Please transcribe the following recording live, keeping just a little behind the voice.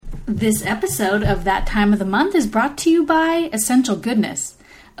This episode of That Time of the Month is brought to you by Essential Goodness,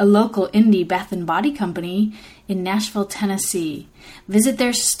 a local indie bath and body company in Nashville, Tennessee. Visit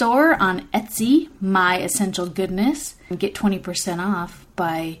their store on Etsy, My Essential Goodness, and get 20% off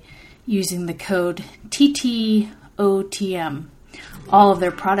by using the code TTOTM. All of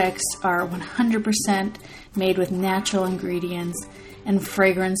their products are 100% made with natural ingredients and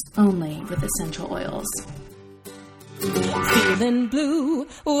fragrance only with essential oils. Feeling blue,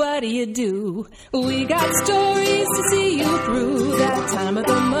 what do? We got stories to see you through. That time of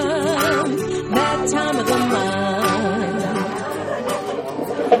the month, that time of the month.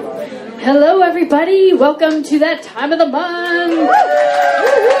 Hello, everybody. Welcome to That Time of the Month.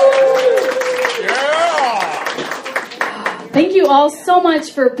 Thank you all so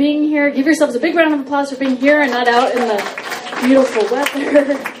much for being here. Give yourselves a big round of applause for being here and not out in the beautiful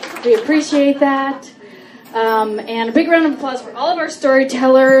weather. We appreciate that. And a big round of applause for all of our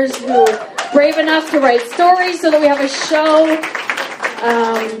storytellers who are brave enough to write stories so that we have a show.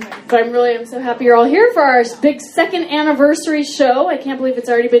 But I'm so happy you're all here for our big second anniversary show. I can't believe it's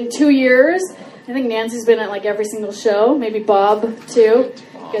already been 2 years. I think Nancy's been at like every single show, maybe Bob too.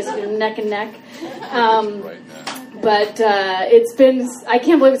 You guys have been neck and neck. But I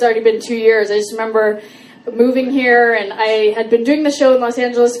can't believe it's already been 2 years. I just remember moving here, and I had been doing the show in Los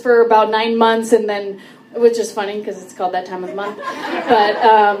Angeles for about 9 months, and then, which is funny because it's called That Time of the Month. But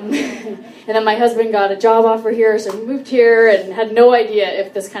and then my husband got a job offer here, so we moved here and had no idea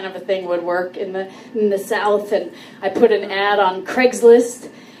if this kind of a thing would work in the South. And I put an ad on Craigslist,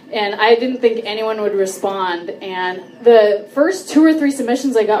 and I didn't think anyone would respond. And the first 2 or 3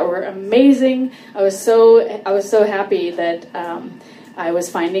 submissions I got were amazing. I was so happy that I was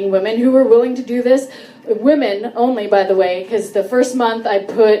finding women who were willing to do this. Women only, by the way, because the first month I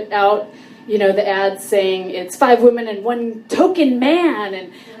put out, the ad saying it's 5 women and 1 token man,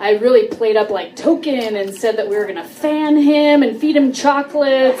 and I really played up like token and said that we were going to fan him and feed him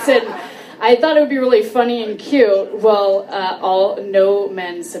chocolates, and I thought it would be really funny and cute. Well, no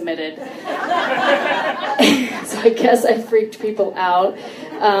men submitted. So I guess I freaked people out.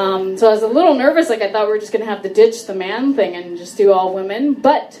 So I was a little nervous, like I thought we were just going to have to ditch the man thing and just do all women,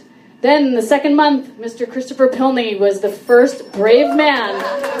 but then the second month, Mr. Christopher Pilney was the first brave man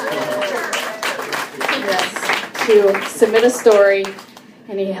to submit a story,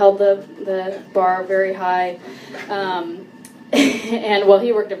 and he held the bar very high. And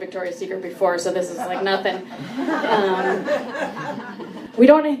he worked at Victoria's Secret before, so this is like nothing. We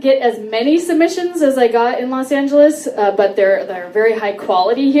don't get as many submissions as I got in Los Angeles, but they're very high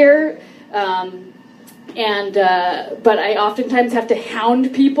quality here. But I oftentimes have to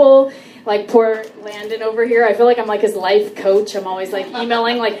hound people, like poor Landon over here. I feel like I'm like his life coach. I'm always like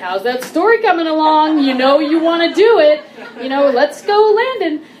emailing, like, how's that story coming along? You want to do it. Let's go,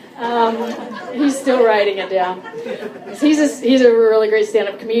 Landon. He's still writing it down. He's a really great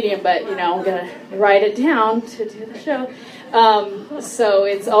stand-up comedian, but, I'm going to write it down to do the show. So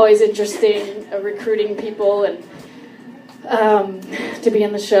it's always interesting recruiting people and to be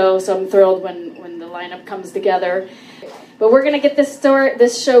in the show. So I'm thrilled when the lineup comes together. But we're going to get this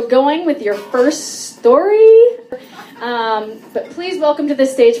show going with your first story. But please welcome to the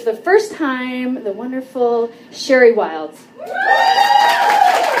stage for the first time the wonderful Sherry Wilds.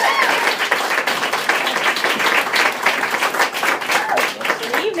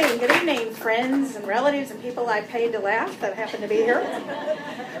 Good evening, friends and relatives and people I paid to laugh that happen to be here.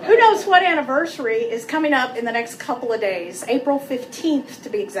 Who knows what anniversary is coming up in the next couple of days? April 15th, to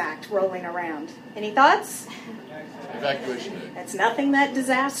be exact, rolling around. Any thoughts? Evacuation day. It's nothing that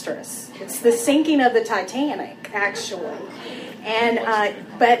disastrous. It's the sinking of the Titanic, actually.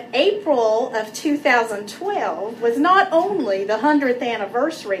 But April of 2012 was not only the 100th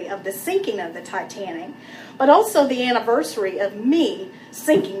anniversary of the sinking of the Titanic, but also the anniversary of me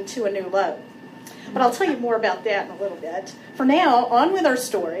sinking to a new low. But I'll tell you more about that in a little bit. For now, on with our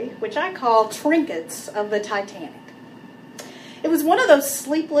story, which I call Trinkets of the Titanic. It was one of those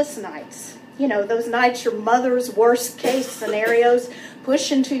sleepless nights. Those nights your mother's worst case scenarios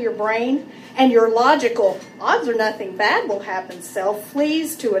push into your brain, and your logical, odds are nothing bad will happen self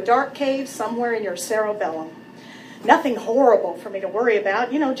flees to a dark cave somewhere in your cerebellum. Nothing horrible for me to worry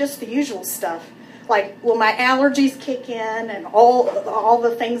about, just the usual stuff. Like, will my allergies kick in and all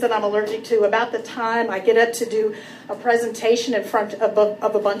the things that I'm allergic to about the time I get up to do a presentation in front of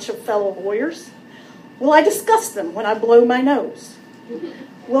a bunch of fellow lawyers? Will I discuss them when I blow my nose?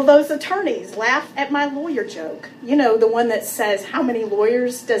 Will those attorneys laugh at my lawyer joke? The one that says, how many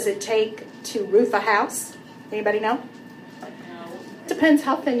lawyers does it take to roof a house? Anybody know? No. Depends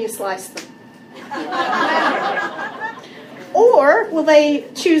how thin you slice them. Or will they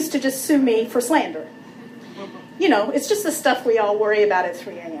choose to just sue me for slander? You know, it's just the stuff we all worry about at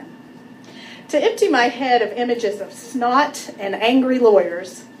 3 a.m. To empty my head of images of snot and angry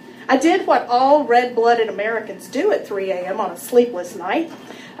lawyers, I did what all red-blooded Americans do at 3 a.m. on a sleepless night.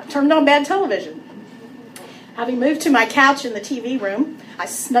 I turned on bad television. Having moved to my couch in the TV room, I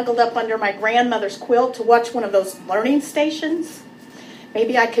snuggled up under my grandmother's quilt to watch one of those learning stations.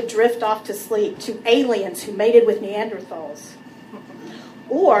 Maybe I could drift off to sleep to aliens who mated with Neanderthals.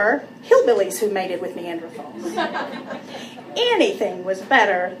 Or hillbillies who mated with Neanderthals. Anything was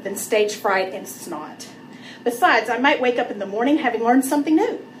better than stage fright and snot. Besides, I might wake up in the morning having learned something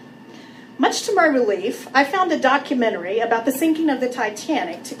new. Much to my relief, I found a documentary about the sinking of the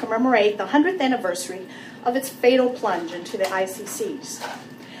Titanic to commemorate the 100th anniversary of its fatal plunge into the icy seas.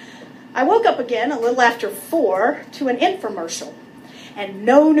 I woke up again a little after 4 to an infomercial, and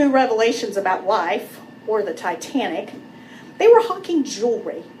no new revelations about life or the Titanic. They were hawking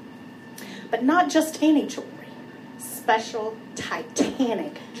jewelry, but not just any jewelry. Special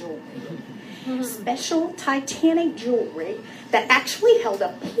Titanic jewelry. Special Titanic jewelry that actually held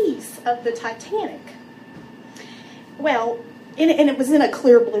a piece of the Titanic. Well, and it was in a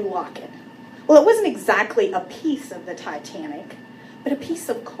clear blue locket. Well, it wasn't exactly a piece of the Titanic, but a piece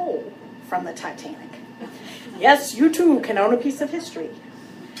of coal from the Titanic. Yes, you too can own a piece of history.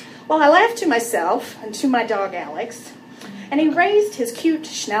 Well, I laughed to myself and to my dog Alex, and he raised his cute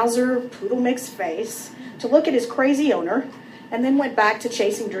schnauzer poodle mix face to look at his crazy owner, and then went back to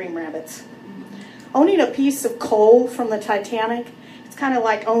chasing dream rabbits. Owning a piece of coal from the Titanic, it's kind of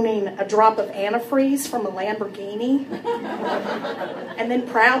like owning a drop of antifreeze from a Lamborghini, and then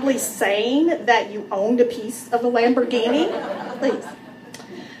proudly saying that you owned a piece of a Lamborghini. Please.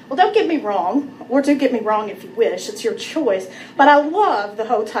 Well, don't get me wrong, or do get me wrong if you wish, it's your choice, but I love the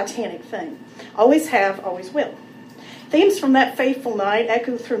whole Titanic thing. Always have, always will. Themes from that fateful night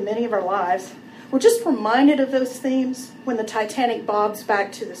echo through many of our lives. We're just reminded of those themes when the Titanic bobs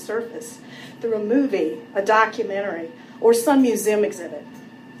back to the surface through a movie, a documentary, or some museum exhibit.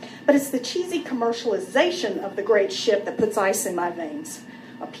 But it's the cheesy commercialization of the great ship that puts ice in my veins.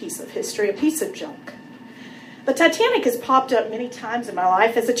 A piece of history, a piece of junk. The Titanic has popped up many times in my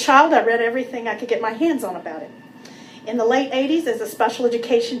life. As a child, I read everything I could get my hands on about it. In the late 80s, as a special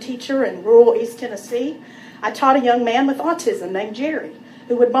education teacher in rural East Tennessee, I taught a young man with autism named Jerry,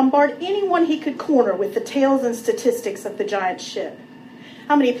 who would bombard anyone he could corner with the tales and statistics of the giant ship.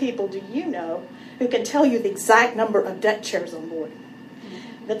 How many people do you know who can tell you the exact number of deck chairs on board?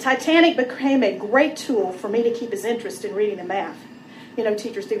 The Titanic became a great tool for me to keep his interest in reading and math. You know,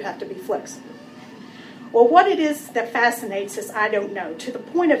 teachers do have to be flexible. Well, what it is that fascinates us, I don't know, to the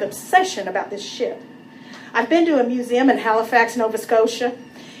point of obsession about this ship. I've been to a museum in Halifax, Nova Scotia,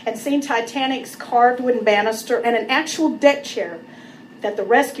 and seen Titanic's carved wooden banister and an actual deck chair that the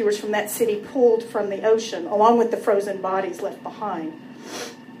rescuers from that city pulled from the ocean, along with the frozen bodies left behind.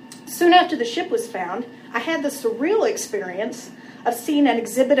 Soon after the ship was found, I had the surreal experience of seeing an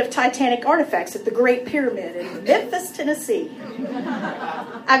exhibit of Titanic artifacts at the Great Pyramid in Memphis, Tennessee.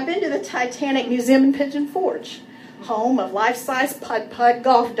 I've been to the Titanic Museum in Pigeon Forge, home of life-size Pud-Pud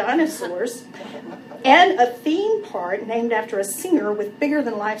golf dinosaurs, and a theme park named after a singer with bigger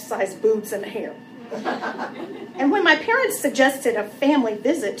than life-size boobs and hair. And when my parents suggested a family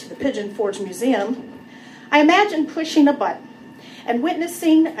visit to the Pigeon Forge Museum, I imagined pushing a button and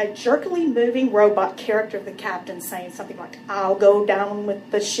witnessing a jerkily moving robot character of the captain saying something like, "I'll go down with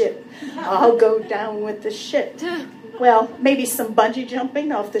the ship. I'll go down with the ship." Well, maybe some bungee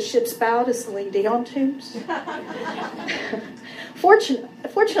jumping off the ship's bow to Celine Dion tunes.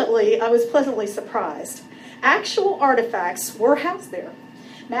 Fortunately, I was pleasantly surprised. Actual artifacts were housed there.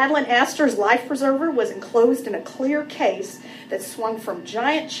 Madeline Astor's life preserver was enclosed in a clear case that swung from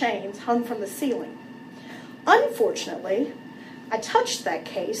giant chains hung from the ceiling. Unfortunately, I touched that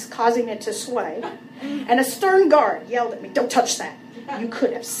case, causing it to sway, and a stern guard yelled at me, "Don't touch that. You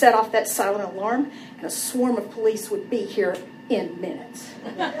could have set off that silent alarm, and a swarm of police would be here in minutes."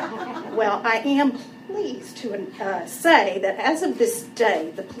 Well, I am pleased to say that as of this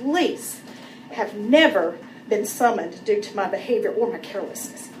day, the police have never been summoned due to my behavior or my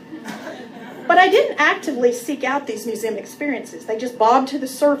carelessness. But I didn't actively seek out these museum experiences. They just bobbed to the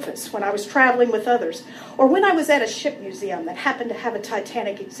surface when I was traveling with others, or when I was at a ship museum that happened to have a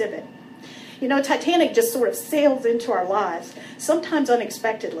Titanic exhibit. You know, Titanic just sort of sails into our lives, sometimes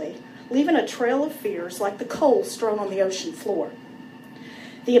unexpectedly, leaving a trail of fears like the coal strewn on the ocean floor.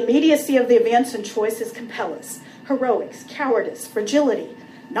 The immediacy of the events and choices compel us. Heroics, cowardice, fragility,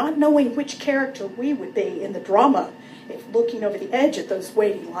 not knowing which character we would be in the drama if looking over the edge at those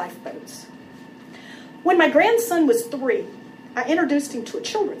waiting lifeboats. When my grandson was 3, I introduced him to a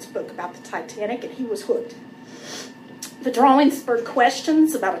children's book about the Titanic, and he was hooked. The drawing spurred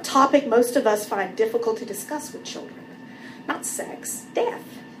questions about a topic most of us find difficult to discuss with children. Not sex, death.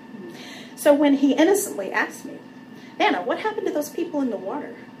 So when he innocently asked me, Nana, what happened to those people in the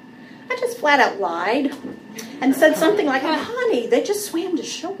water? I just flat out lied and said something like, honey, they just swam to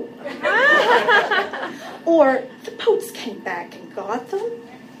shore. Or, the boats came back and got them.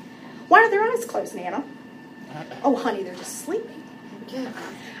 Why are their eyes closed, Nana? Oh, honey, they're just sleeping.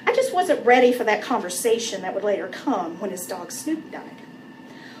 I just wasn't ready for that conversation that would later come when his dog Snoopy died.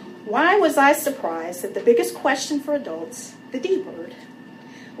 Why was I surprised that the biggest question for adults, the D word,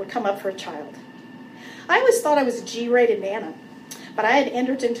 would come up for a child? I always thought I was a G-rated Nana, but I had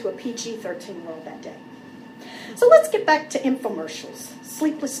entered into a PG-13 world that day. So let's get back to infomercials,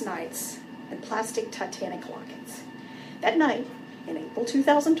 sleepless nights, and plastic Titanic lockets. That night, in April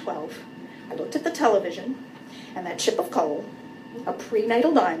 2012, I looked at the television, and that chip of coal, a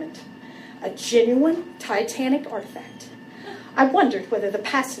prenatal diamond, a genuine Titanic artifact. I wondered whether the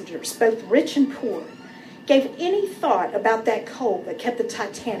passengers, both rich and poor, gave any thought about that coal that kept the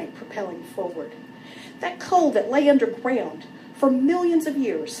Titanic propelling forward. That coal that lay underground for millions of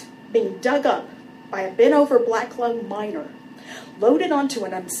years, being dug up by a bent-over black lung miner, loaded onto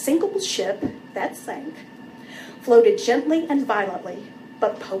an unsinkable ship that sank, floated gently and violently,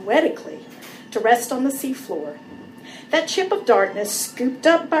 but poetically, to rest on the seafloor. That chip of darkness, scooped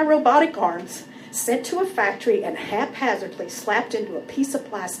up by robotic arms, sent to a factory and haphazardly slapped into a piece of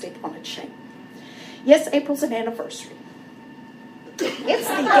plastic on a chain. Yes, April's an anniversary. It's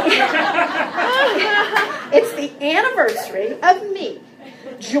the anniversary of me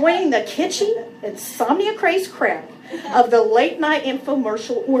joining the kitschy, insomnia-crazed crowd of the late-night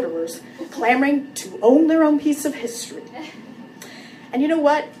infomercial orderers clamoring to own their own piece of history. And you know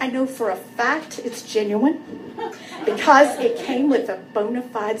what? I know for a fact it's genuine because it came with a bona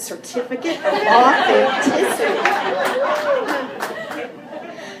fide certificate of authenticity.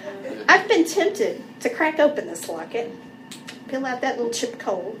 I've been tempted to crack open this locket, peel out that little chip of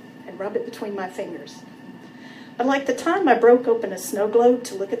coal, and rub it between my fingers. But like the time I broke open a snow globe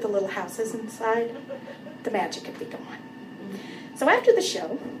to look at the little houses inside, the magic had begun. So after the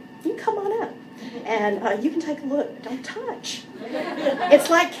show, you can come on up, and you can take a look. Don't touch. It's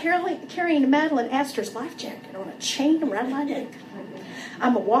like carrying Madeline Astor's life jacket on a chain around my neck.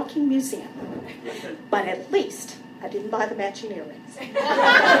 I'm a walking museum, but at least I didn't buy the matching earrings.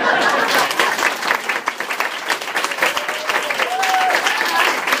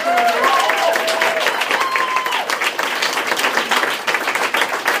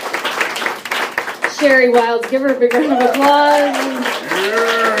 Sherry Wilds, give her a big round of applause.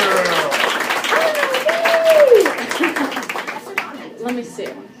 Let me see.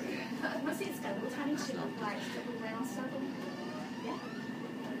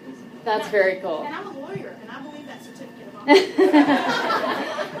 That's very cool. And I'm a lawyer, and I believe that certificate of authenticity.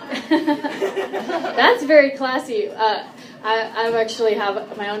 That's very classy. I actually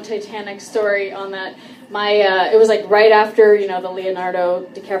have my own Titanic story on that. It was like right after, the Leonardo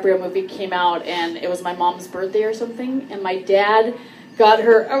DiCaprio movie came out, and it was my mom's birthday or something, and my dad got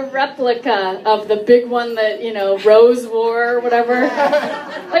her a replica of the big one that, Rose wore or whatever.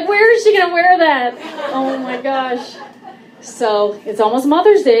 Like, where is she going to wear that? Oh my gosh. So, it's almost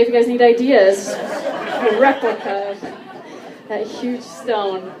Mother's Day if you guys need ideas. A replica of that huge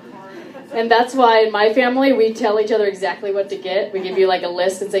stone. And that's why in my family, we tell each other exactly what to get. We give you like a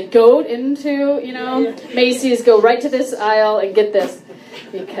list and say, go into, Macy's, go right to this aisle and get this.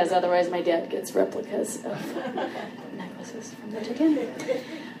 Because otherwise my dad gets replicas of necklaces from the Titanic.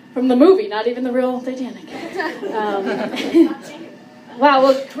 From the movie, not even the real Titanic. Wow,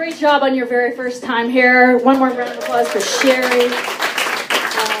 well, great job on your very first time here. One more round of applause for Sherry.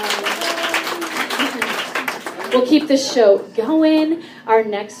 We'll keep this show going. Our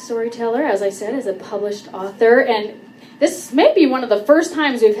next storyteller, as I said, is a published author, and this may be one of the first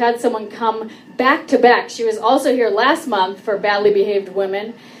times we've had someone come back to back. She was also here last month for Badly Behaved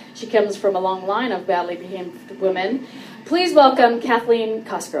Women. She comes from a long line of badly behaved women. Please welcome Kathleen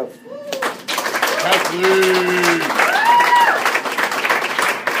Cosgrove. Kathleen!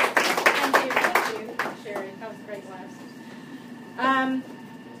 Thank you, Sherry. That was a great class.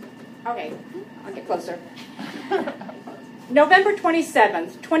 Okay, I'll get closer. November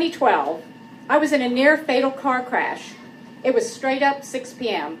 27th, 2012, I was in a near-fatal car crash. It was straight up 6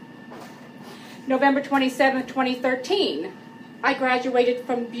 p.m. November 27th, 2013, I graduated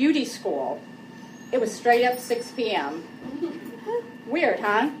from beauty school. It was straight up 6 p.m. Weird,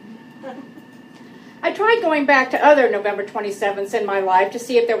 huh? I tried going back to other November 27ths in my life to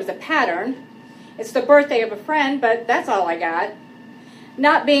see if there was a pattern. It's the birthday of a friend, but that's all I got.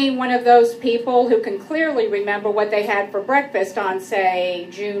 Not being one of those people who can clearly remember what they had for breakfast on, say,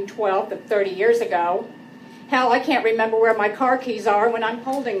 June 12th of 30 years ago. Hell, I can't remember where my car keys are when I'm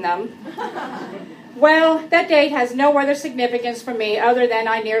holding them. Well, that date has no other significance for me other than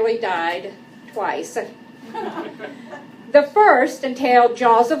I nearly died twice. The first entailed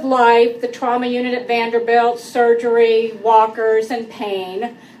jaws of life, the trauma unit at Vanderbilt, surgery, walkers, and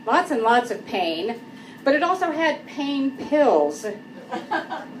pain. Lots and lots of pain. But it also had pain pills.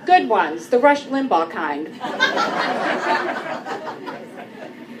 Good ones, the Rush Limbaugh kind.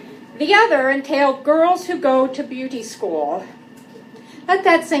 The other entailed girls who go to beauty school. Let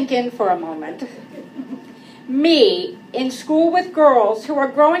that sink in for a moment. Me, in school with girls who are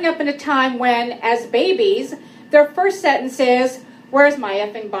growing up in a time when, as babies, their first sentence is, "Where's my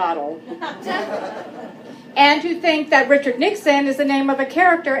effing bottle?" And who think that Richard Nixon is the name of a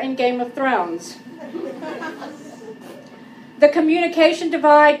character in Game of Thrones. The communication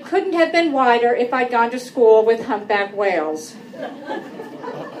divide couldn't have been wider if I'd gone to school with humpback whales.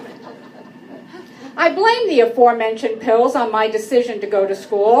 I blame the aforementioned pills on my decision to go to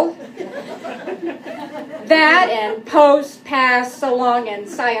school. That and post, pass, so long, and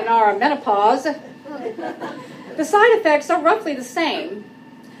sayonara menopause. The side effects are roughly the same.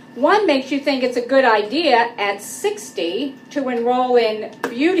 One makes you think it's a good idea at 60 to enroll in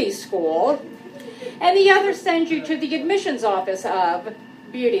beauty school, and the other sends you to the admissions office of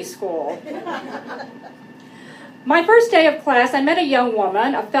beauty school. My first day of class, I met a young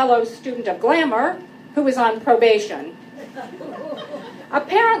woman, a fellow student of glamour, who was on probation.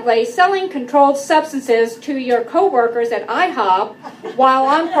 Apparently, selling controlled substances to your coworkers at IHOP while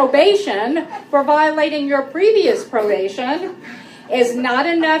on probation for violating your previous probation is not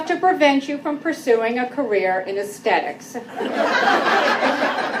enough to prevent you from pursuing a career in aesthetics.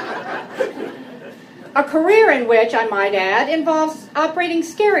 A career in which, I might add, involves operating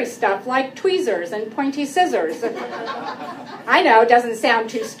scary stuff like tweezers and pointy scissors. I know, doesn't sound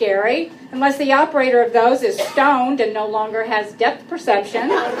too scary, unless the operator of those is stoned and no longer has depth perception.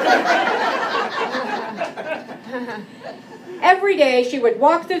 Every day she would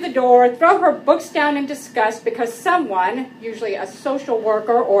walk through the door, throw her books down in disgust because someone, usually a social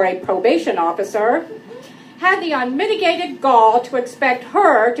worker or a probation officer, had the unmitigated gall to expect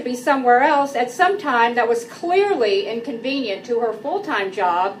her to be somewhere else at some time that was clearly inconvenient to her full-time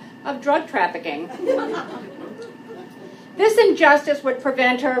job of drug trafficking. This injustice would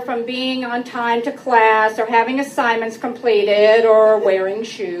prevent her from being on time to class or having assignments completed or wearing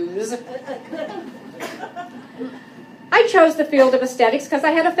shoes. I chose the field of aesthetics because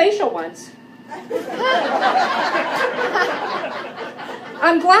I had a facial once.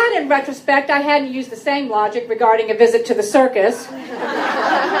 I'm glad in retrospect I hadn't used the same logic regarding a visit to the circus.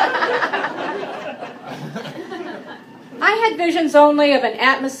 I had visions only of an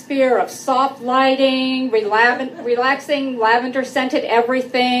atmosphere of soft lighting, relaxing lavender-scented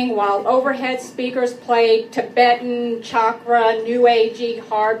everything, while overhead speakers played Tibetan, chakra, New Agey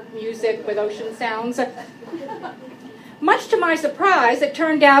harp music with ocean sounds. Much to my surprise, it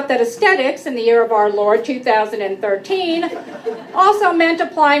turned out that aesthetics in the year of our Lord 2013 also meant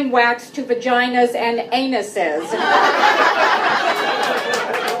applying wax to vaginas and anuses. Oh,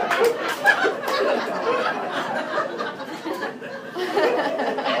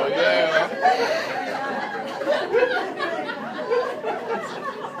 yeah.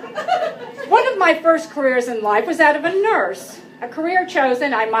 One of my first careers in life was that of a nurse. A career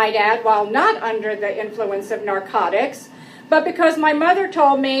chosen, I might add, while not under the influence of narcotics, but because my mother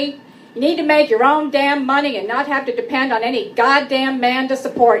told me, you need to make your own damn money and not have to depend on any goddamn man to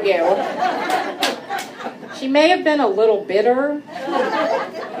support you. She may have been a little bitter,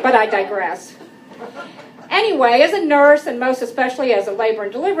 but I digress. Anyway, as a nurse, and most especially as a labor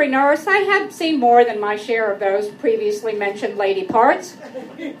and delivery nurse, I had seen more than my share of those previously mentioned lady parts.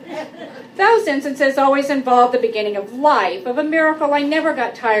 Those instances always involved the beginning of life, of a miracle I never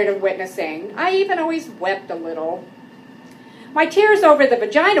got tired of witnessing. I even always wept a little. My tears over the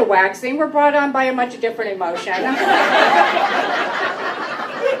vagina waxing were brought on by a much different emotion.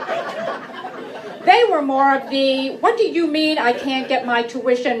 They were more of the, what do you mean I can't get my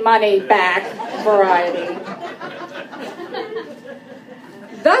tuition money back variety.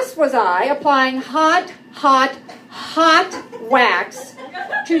 Thus was I applying hot wax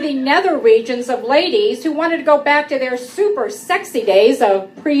to the nether regions of ladies who wanted to go back to their super sexy days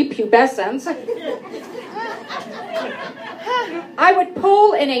of prepubescence. I would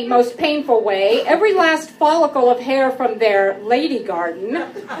pull in a most painful way every last follicle of hair from their lady garden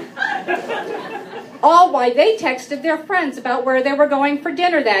all while they texted their friends about where they were going for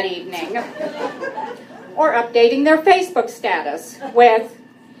dinner that evening, or updating their Facebook status with,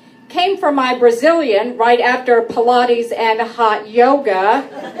 came from my Brazilian right after Pilates and hot yoga,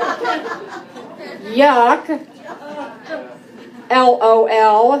 yuck,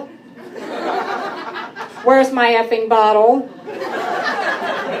 LOL, where's my effing bottle?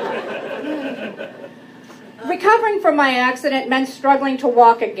 Recovering from my accident meant struggling to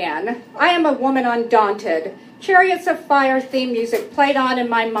walk again. I am a woman undaunted. Chariots of Fire theme music played on in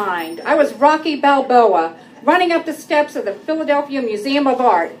my mind. I was Rocky Balboa, running up the steps of the Philadelphia Museum of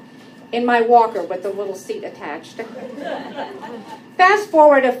Art in my walker with the little seat attached. Fast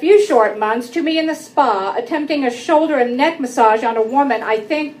forward a few short months to me in the spa, attempting a shoulder and neck massage on a woman I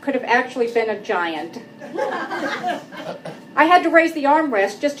think could have actually been a giant. I had to raise the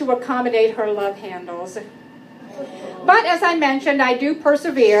armrest just to accommodate her love handles. But as I mentioned, I do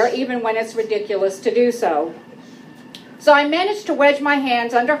persevere even when it's ridiculous to do so. So I managed to wedge my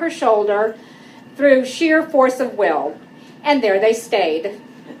hands under her shoulder through sheer force of will. And there they stayed.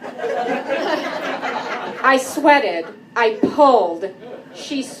 I sweated. I pulled.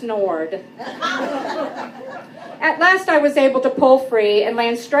 She snored. At last I was able to pull free and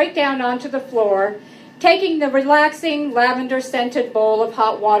land straight down onto the floor, taking the relaxing lavender-scented bowl of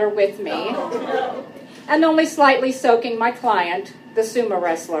hot water with me, and only slightly soaking my client, the sumo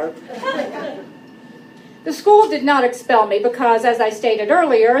wrestler. The school did not expel me because, as I stated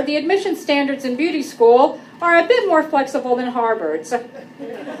earlier, the admission standards in beauty school are a bit more flexible than Harvard's,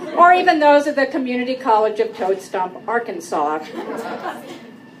 or even those of the Community College of Toad Stump, Arkansas.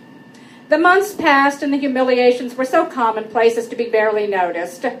 The months passed and the humiliations were so commonplace as to be barely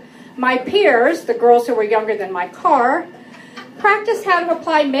noticed. My peers, the girls who were younger than my car, practiced how to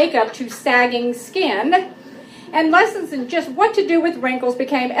apply makeup to sagging skin, and lessons in just what to do with wrinkles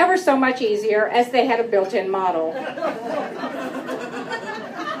became ever so much easier as they had a built-in model.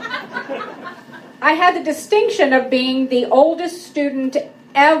 I had the distinction of being the oldest student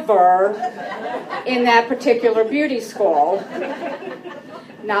ever in that particular beauty school.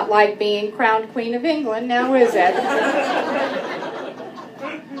 Not like being crowned Queen of England, now is it?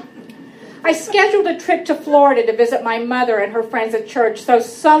 I scheduled a trip to Florida to visit my mother and her friends at church so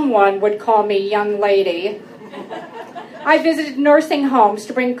someone would call me young lady. I visited nursing homes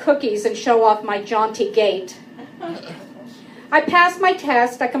to bring cookies and show off my jaunty gait. I passed my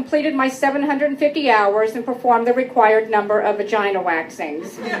test, I completed my 750 hours, and performed the required number of vagina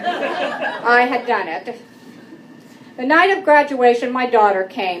waxings. I had done it. The night of graduation, my daughter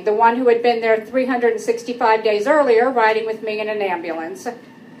came, the one who had been there 365 days earlier, riding with me in an ambulance.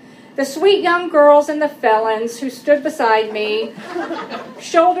 The sweet young girls and the felons who stood beside me,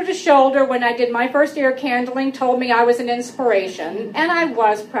 shoulder to shoulder when I did my first ear candling, told me I was an inspiration, and I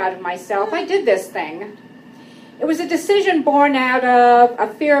was proud of myself. I did this thing. It was a decision born out of a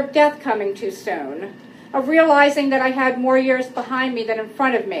fear of death coming too soon, of realizing that I had more years behind me than in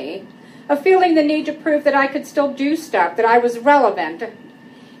front of me, of feeling the need to prove that I could still do stuff, that I was relevant. It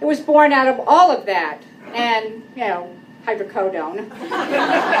was born out of all of that, and, hydrocodone.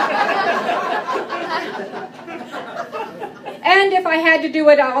 And if I had to do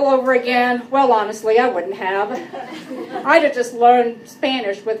it all over again, well, honestly, I wouldn't have. I'd have just learned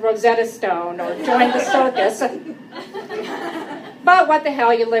Spanish with Rosetta Stone or joined the circus. But what the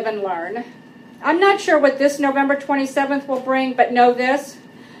hell, you live and learn. I'm not sure what this November 27th will bring, but know this.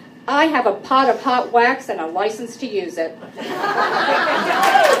 I have a pot of hot wax and a license to use it.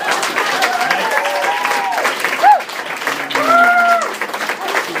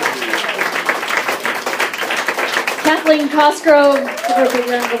 Kathleen Cosgrove, give her a big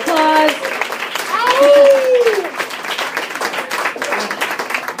round of applause.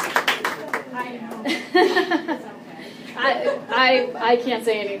 I can't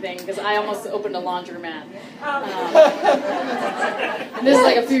say anything because I almost opened a laundromat. And this is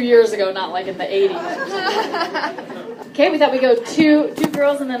like a few years ago, not like in the 80s. Okay, we thought we'd go two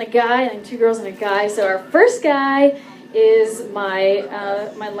girls and then a guy, and two girls and a guy. So our first guy is my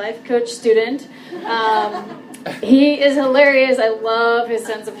life coach student. He is hilarious. I love his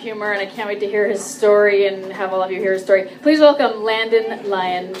sense of humor, and I can't wait to hear his story and have all of you hear his story. Please welcome Landon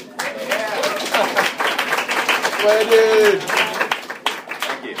Lyon. Landon!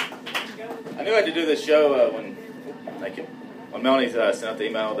 Thank you. I knew I had to do this show when Melanie sent out the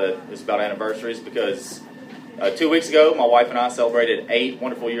email that it was about anniversaries because 2 weeks ago, my wife and I celebrated 8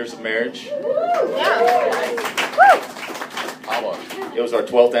 wonderful years of marriage. It was our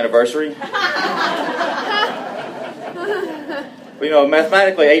 12th anniversary. But,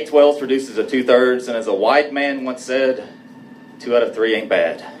 mathematically, 8 twelfths produces a 2/3, and as a white man once said, 2 out of 3 ain't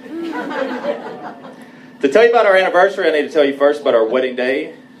bad. To tell you about our anniversary, I need to tell you first about our wedding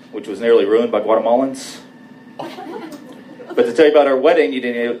day, which was nearly ruined by Guatemalans. But to tell you about our wedding, you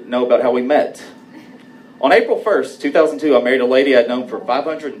didn't know about how we met. On April 1st, 2002, I married a lady I'd known for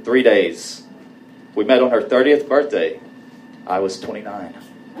 503 days. We met on her 30th birthday. I was 29.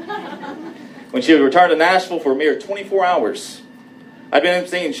 When she would return to Nashville for a mere 24 hours. I'd been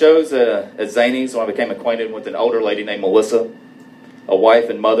seeing shows at Zany's when I became acquainted with an older lady named Melissa, a wife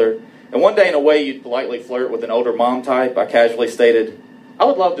and mother. And one day, in a way you'd politely flirt with an older mom type, I casually stated, "I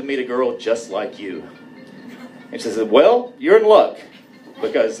would love to meet a girl just like you." And she said, "Well, you're in luck,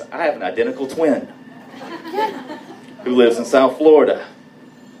 because I have an identical twin who lives in South Florida."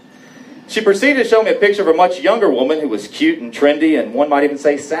 She proceeded to show me a picture of a much younger woman who was cute and trendy, and one might even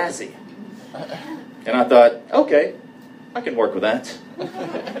say sassy. And I thought, okay, I can work with that.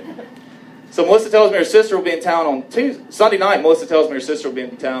 So Melissa tells me her sister will be in town on Sunday night. Melissa tells me her sister will be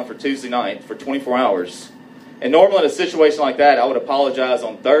in town for Tuesday night for 24 hours. And normally in a situation like that, I would apologize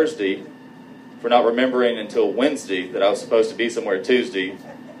on Thursday for not remembering until Wednesday that I was supposed to be somewhere Tuesday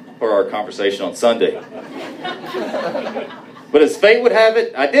for our conversation on Sunday. But as fate would have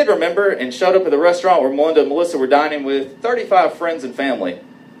it, I did remember and showed up at the restaurant where Melinda and Melissa were dining with 35 friends and family.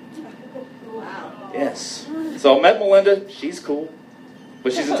 Wow. Yes. So I met Melinda. She's cool.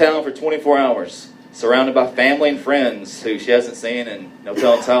 But she's in town for 24 hours, surrounded by family and friends who she hasn't seen in no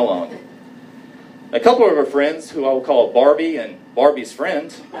telling how long. A couple of her friends, who I will call Barbie and Barbie's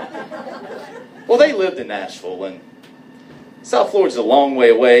friend, well, they lived in Nashville, and South Florida's a long way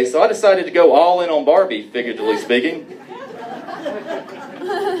away, so I decided to go all in on Barbie, figuratively speaking.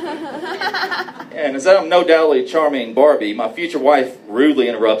 And as I'm no doubtly charming Barbie, my future wife rudely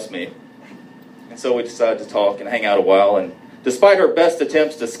interrupts me. And so we decided to talk and hang out a while, and despite her best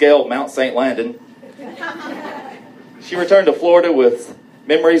attempts to scale Mount St. Landon, she returned to Florida with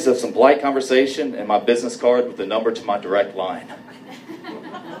memories of some polite conversation and my business card with the number to my direct line.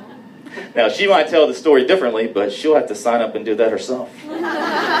 Now, she might tell the story differently, but she'll have to sign up and do that herself.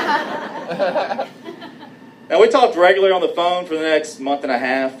 Now, we talked regularly on the phone for the next month and a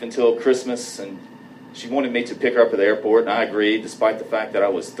half until Christmas, and she wanted me to pick her up at the airport, and I agreed, despite the fact that I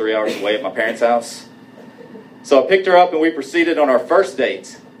was 3 hours away at my parents' house. So I picked her up, and we proceeded on our first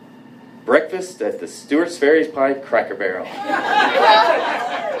date. Breakfast at the Stewart's Ferry Pike Cracker Barrel.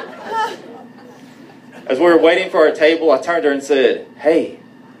 As we were waiting for our table, I turned to her and said, "Hey,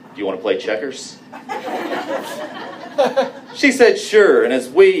 do you want to play checkers?" She said, "Sure," and as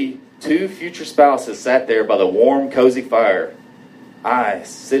we, two future spouses, sat there by the warm, cozy fire, I,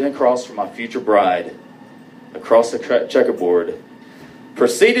 sitting across from my future bride, across the checkerboard,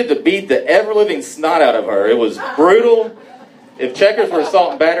 proceeded to beat the ever-living snot out of her. It was brutal. If checkers were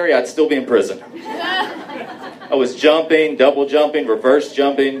assault and battery, I'd still be in prison. I was jumping, double jumping, reverse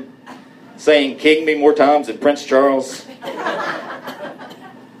jumping, saying "king" me more times than Prince Charles.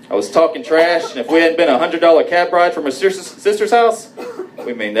 I was talking trash, and if we hadn't been a $100 cab ride from my sister's house,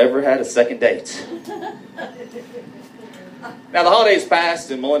 we may never had a second date. Now, the holidays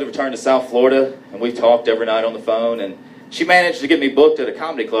passed, and Melinda returned to South Florida, and we talked every night on the phone, and she managed to get me booked at a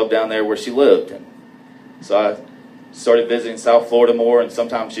comedy club down there where she lived. And so I started visiting South Florida more, and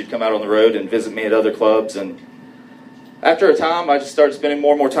sometimes she'd come out on the road and visit me at other clubs. And after a time, I just started spending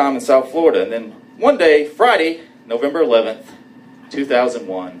more and more time in South Florida. And then one day, Friday, November 11th,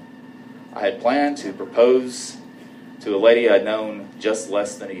 2001, I had planned to propose to a lady I'd known just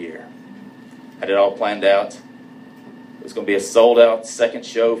less than a year. I had it all planned out. It was going to be a sold-out second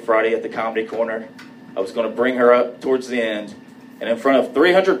show Friday at the Comedy Corner. I was going to bring her up towards the end, and in front of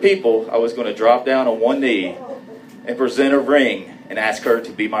 300 people, I was going to drop down on one knee and present a ring and ask her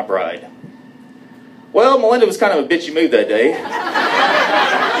to be my bride. Well, Melinda was kind of a bitchy mood that day.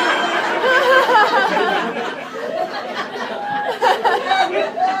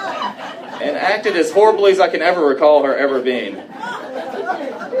 And acted as horribly as I can ever recall her ever being.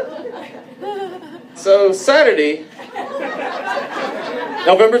 So Saturday,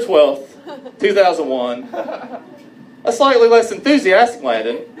 November 12th, 2001, a slightly less enthusiastic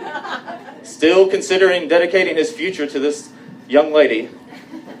Landon, still considering dedicating his future to this young lady,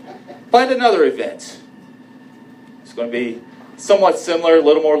 planned another event. It's going to be somewhat similar, a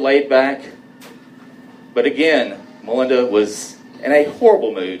little more laid back. But again, Melinda was in a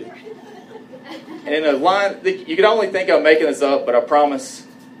horrible mood. And in a line, you could only think I'm making this up, but I promise,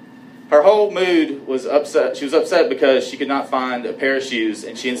 her whole mood was upset. She was upset because she could not find a pair of shoes,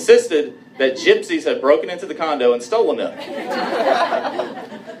 and she insisted that gypsies had broken into the condo and stolen them.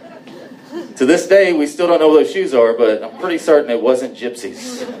 To this day, we still don't know what those shoes are, but I'm pretty certain it wasn't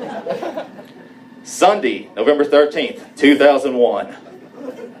gypsies. Sunday, November 13th, 2001.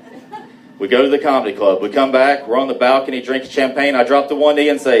 We go to the comedy club. We come back. We're on the balcony drinking champagne. I drop to one knee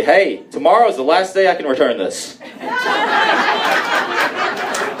and say, hey, tomorrow's the last day I can return this.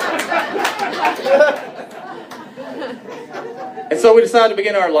 And so we decided to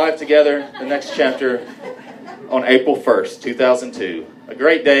begin our life together, the next chapter, on April 1st, 2002. A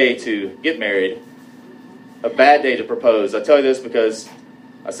great day to get married. A bad day to propose. I tell you this because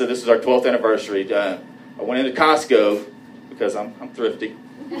I said this was our 12th anniversary. I went into Costco because I'm thrifty.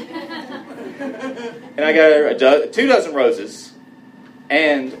 And I got 2 dozen roses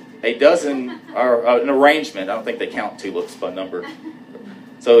and a dozen, or an arrangement. I don't think they count tulips by number.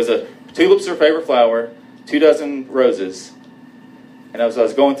 So it was tulips are her favorite flower, 2 dozen roses. And as I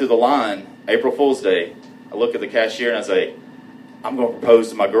was going through the line, April Fool's Day, I look at the cashier and I say, I'm going to propose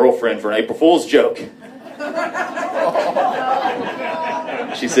to my girlfriend for an April Fool's joke.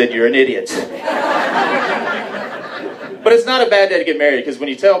 She said, you're an idiot. But it's not a bad day to get married, because when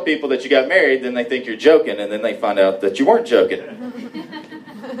you tell people that you got married, then they think you're joking, and then they find out that you weren't joking.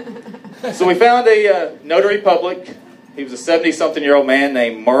 So we found a notary public. He was a 70-something-year-old man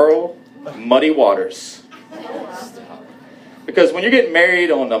named Merle Muddy Waters. Because when you're getting married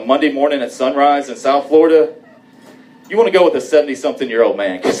on a Monday morning at sunrise in South Florida, you want to go with a 70-something-year-old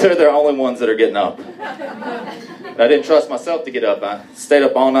man, because they're the only ones that are getting up. And I didn't trust myself to get up. I stayed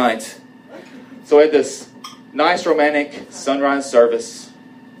up all night. So we had this nice romantic sunrise service.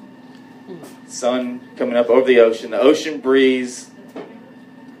 Sun coming up over the ocean breeze,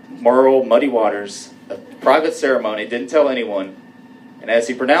 Merle Muddy Waters, a private ceremony, didn't tell anyone. And as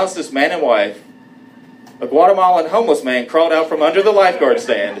he pronounced this man and wife, a Guatemalan homeless man crawled out from under the lifeguard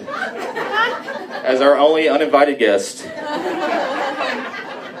stand as our only uninvited guest.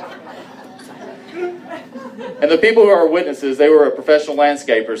 And the people who are witnesses, they were a professional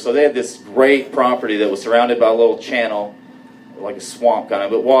landscaper, so they had this great property that was surrounded by a little channel, like a swamp kind of,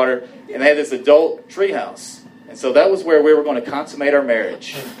 but water, and they had this adult treehouse. And so that was where we were going to consummate our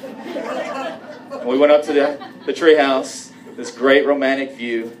marriage. And we went up to the treehouse, this great romantic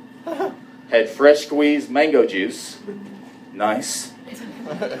view, had fresh squeezed mango juice, nice,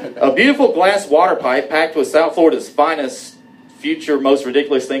 a beautiful glass water pipe packed with South Florida's finest, future most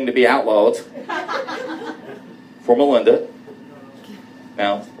ridiculous thing to be outlawed, for Melinda.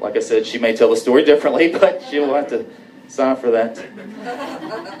 Now, like I said, she may tell the story differently, but she'll have to sign for that.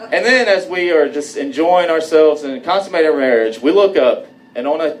 And then as we are just enjoying ourselves and consummating our marriage, we look up, and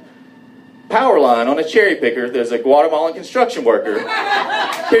on a power line, on a cherry picker, there's a Guatemalan construction worker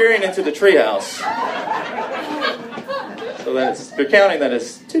peering into the treehouse. So they're counting that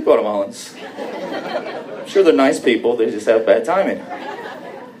as 2 Guatemalans. I'm sure they're nice people, they just have bad timing.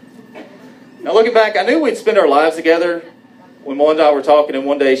 Now looking back, I knew we'd spend our lives together when Melinda and I were talking, and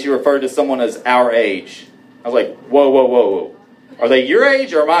one day she referred to someone as our age. I was like, whoa, whoa, whoa, whoa. Are they your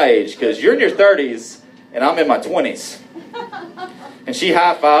age or my age? Because you're in your 30s and I'm in my 20s. And she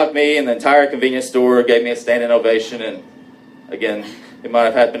high-fived me in the entire convenience store, gave me a standing ovation, and again, it might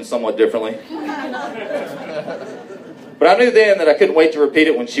have happened somewhat differently. But I knew then that I couldn't wait to repeat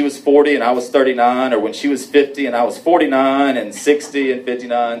it when she was 40 and I was 39, or when she was 50 and I was 49, and 60 and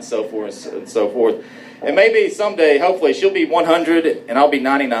 59, and so forth and so forth. And maybe someday, hopefully, she'll be 100 and I'll be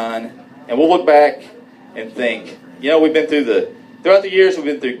 99, and we'll look back and think, you know, throughout the years, we've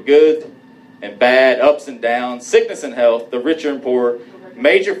been through good and bad, ups and downs, sickness and health, the rich and poor,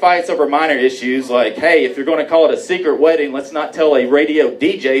 major fights over minor issues like, hey, if you're going to call it a secret wedding, let's not tell a radio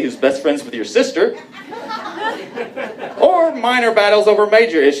DJ who's best friends with your sister. Or minor battles over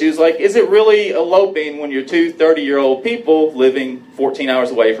major issues like, is it really eloping when you're 2 30-year-old people living 14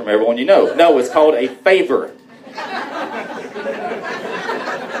 hours away from everyone you know? No, it's called a favor.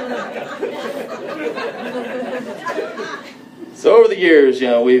 So over the years, you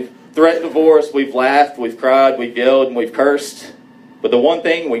know, we've threatened divorce, we've laughed, we've cried, we've yelled, and we've cursed. But the one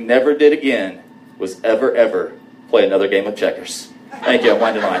thing we never did again was ever play another game of checkers. Thank you. I'm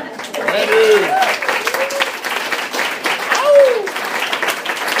winding line. Thank you.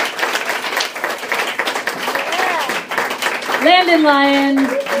 Landon Lyon.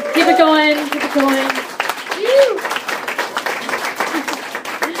 Keep it going. Keep it going.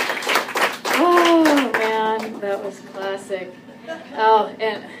 Oh, man. That was classic. Oh,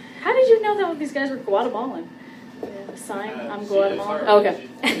 and how did you know that these guys were Guatemalan? The sign, I'm Guatemalan. Oh, okay.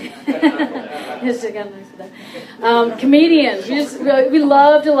 Comedians. We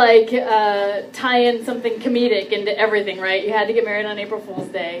love to tie in something comedic into everything, right? You had to get married on April Fool's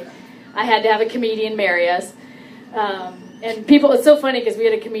Day. I had to have a comedian marry us. And people, it's so funny because we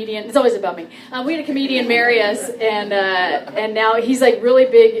had a comedian, it's always about me. We had a comedian marry us, and now he's like really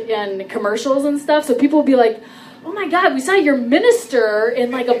big in commercials and stuff. So people will be like, oh my God, we saw your minister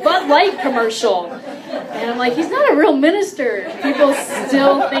in like a Bud Light commercial. And I'm like, he's not a real minister. People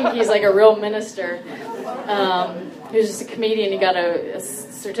still think he's like a real minister. He was just a comedian. He got a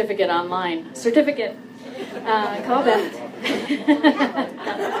certificate online. Certificate. Call that.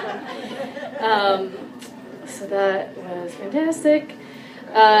 So that was fantastic.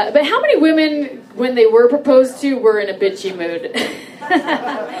 But how many women, when they were proposed to, were in a bitchy mood?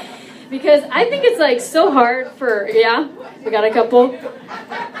 Because I think it's like so hard for, yeah, we got a couple.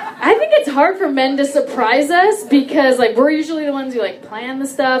 I think it's hard for men to surprise us because like we're usually the ones who like plan the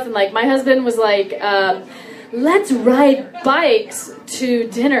stuff. And like my husband was like, let's ride bikes to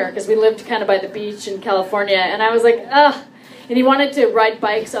dinner because we lived kind of by the beach in California. And I was like, ugh. And he wanted to ride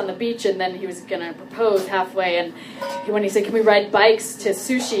bikes on the beach, and then he was going to propose halfway. And when he said, can we ride bikes to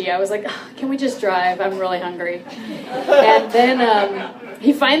sushi, I was like, oh, can we just drive? I'm really hungry. And then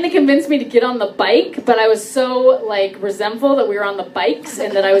he finally convinced me to get on the bike, but I was so like resentful that we were on the bikes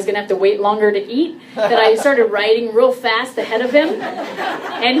and that I was going to have to wait longer to eat that I started riding real fast ahead of him.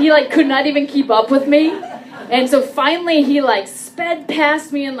 And he like could not even keep up with me. And so finally he like sped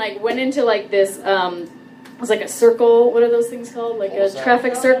past me and like went into like this... it was like a circle. What are those things called? Like a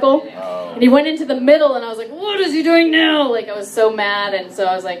traffic circle. And he went into the middle, and I was like, what is he doing now? Like, I was so mad, and so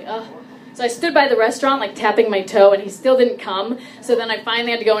I was like, oh. So I stood by the restaurant, like, tapping my toe, and he still didn't come. So then I finally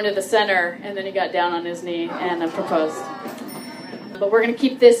had to go into the center, and then he got down on his knee and proposed. But we're going to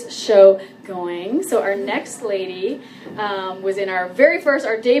keep this show going. So our next lady was in our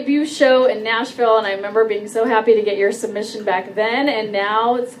debut show in Nashville, and I remember being so happy to get your submission back then, and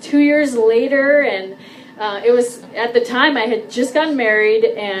now it's 2 years later, and... it was, at the time, I had just gotten married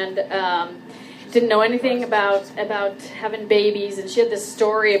and didn't know anything about having babies. And she had this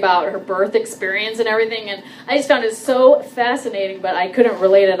story about her birth experience and everything. And I just found it so fascinating, but I couldn't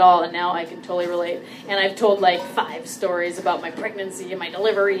relate at all. And now I can totally relate. And I've told like 5 stories about my pregnancy and my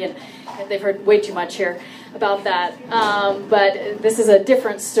delivery. And they've heard way too much here about that. But this is a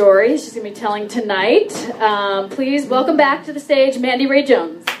different story she's going to be telling tonight. Please welcome back to the stage, Mandy Ray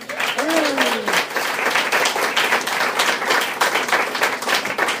Jones.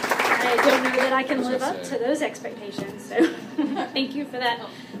 I can live up to those expectations. So thank you for that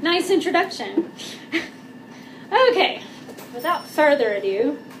nice introduction. Okay, without further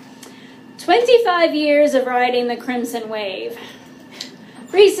ado, 25 years of riding the Crimson Wave.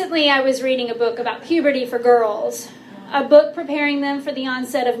 Recently, I was reading a book about puberty for girls, a book preparing them for the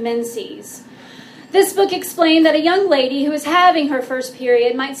onset of menses. This book explained that a young lady who is having her first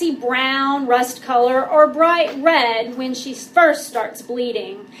period might see brown, rust color, or bright red when she first starts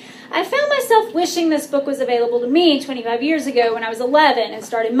bleeding. I found myself wishing this book was available to me 25 years ago when I was 11 and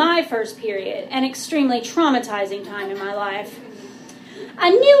started my first period, an extremely traumatizing time in my life.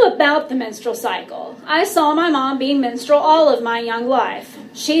 I knew about the menstrual cycle. I saw my mom being menstrual all of my young life.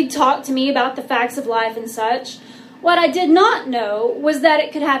 She'd talked to me about the facts of life and such. What I did not know was that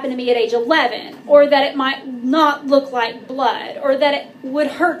it could happen to me at age 11, or that it might not look like blood, or that it would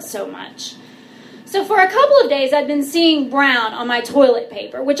hurt so much. So for a couple of days, I'd been seeing brown on my toilet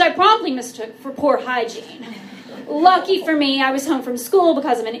paper, which I promptly mistook for poor hygiene. Lucky for me, I was home from school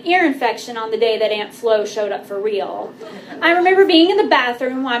because of an ear infection on the day that Aunt Flo showed up for real. I remember being in the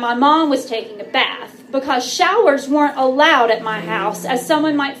bathroom while my mom was taking a bath, because showers weren't allowed at my house, as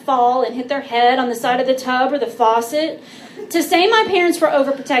someone might fall and hit their head on the side of the tub or the faucet. To say my parents were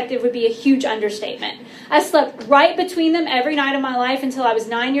overprotective would be a huge understatement. I slept right between them every night of my life until I was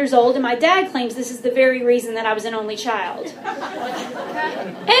 9 years old, and my dad claims this is the very reason that I was an only child.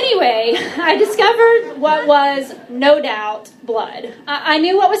 Anyway, I discovered what was, no doubt, blood. I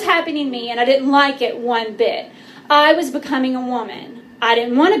knew what was happening to me, and I didn't like it one bit. I was becoming a woman. I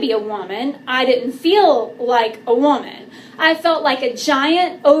didn't want to be a woman. I didn't feel like a woman. I felt like a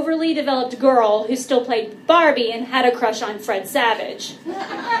giant, overly developed girl who still played Barbie and had a crush on Fred Savage.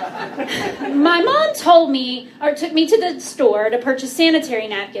 My mom took me to the store to purchase sanitary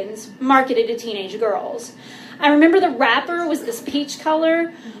napkins marketed to teenage girls. I remember the wrapper was this peach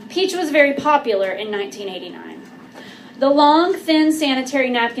color. Peach was very popular in 1989. The long, thin sanitary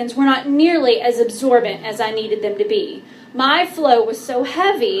napkins were not nearly as absorbent as I needed them to be. My flow was so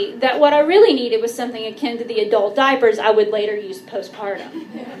heavy that what I really needed was something akin to the adult diapers I would later use postpartum.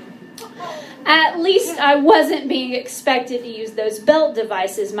 At least I wasn't being expected to use those belt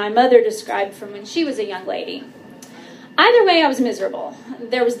devices my mother described from when she was a young lady. Either way, I was miserable.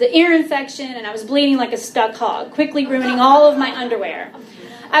 There was the ear infection, and I was bleeding like a stuck hog, quickly ruining all of my underwear.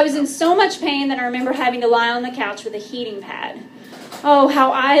 I was in so much pain that I remember having to lie on the couch with a heating pad. Oh,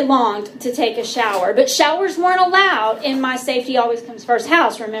 how I longed to take a shower. But showers weren't allowed in my safety always comes first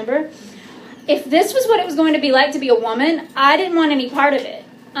house, remember? If this was what it was going to be like to be a woman, I didn't want any part of it,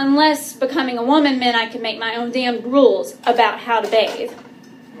 unless becoming a woman meant I could make my own damn rules about how to bathe.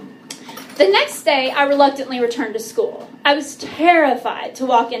 The next day, I reluctantly returned to school. I was terrified to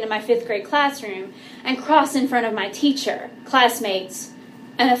walk into my 5th grade classroom and cross in front of my teacher, classmates,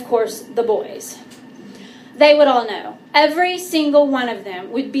 and of course, the boys. They would all know. Every single one of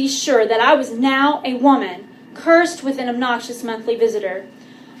them would be sure that I was now a woman, cursed with an obnoxious monthly visitor.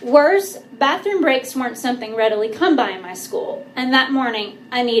 Worse, bathroom breaks weren't something readily come by in my school, and that morning,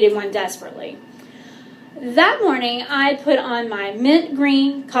 I needed one desperately. That morning, I put on my mint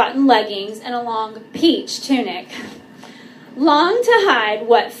green cotton leggings and a long peach tunic, long to hide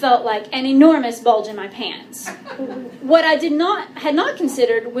what felt like an enormous bulge in my pants. What I had not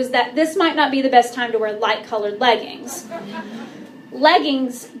considered was that this might not be the best time to wear light-colored leggings.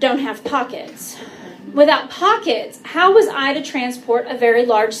 Leggings don't have pockets. Without pockets, how was I to transport a very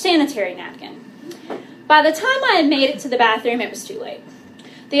large sanitary napkin? By the time I had made it to the bathroom, it was too late.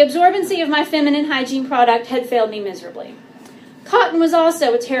 The absorbency of my feminine hygiene product had failed me miserably. Cotton was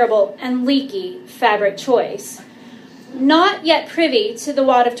also a terrible and leaky fabric choice. Not yet privy to the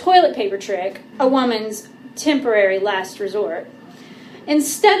wad of toilet paper trick, a woman's temporary last resort.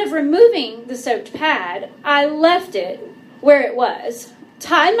 Instead of removing the soaked pad, I left it where it was,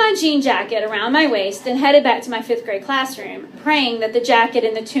 tied my jean jacket around my waist, and headed back to my 5th grade classroom, praying that the jacket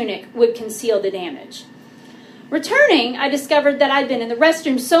and the tunic would conceal the damage. Returning, I discovered that I'd been in the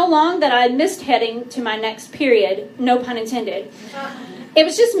restroom so long that I had missed heading to my next period, no pun intended. It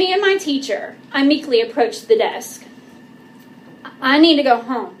was just me and my teacher. I meekly approached the desk. "I need to go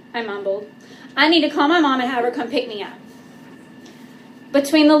home," I mumbled. "I need to call my mom and have her come pick me up."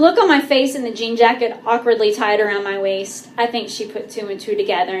 Between the look on my face and the jean jacket awkwardly tied around my waist, I think she put 2 and 2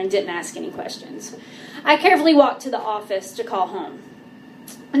 together and didn't ask any questions. I carefully walked to the office to call home.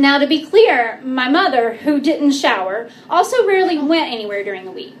 Now, to be clear, my mother, who didn't shower, also rarely went anywhere during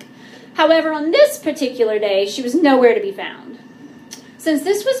the week. However, on this particular day, she was nowhere to be found. Since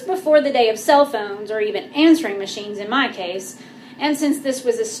this was before the day of cell phones, or even answering machines in my case, and since this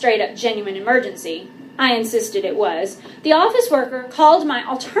was a straight-up genuine emergency, I insisted it was, the office worker called my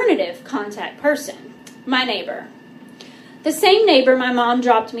alternative contact person, my neighbor. The same neighbor my mom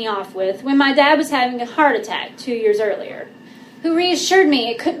dropped me off with when my dad was having a heart attack 2 years earlier, who reassured me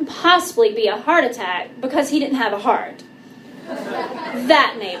it couldn't possibly be a heart attack because he didn't have a heart.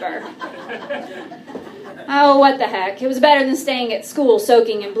 That neighbor. Oh, what the heck. It was better than staying at school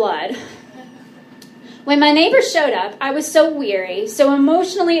soaking in blood. When my neighbor showed up, I was so weary, so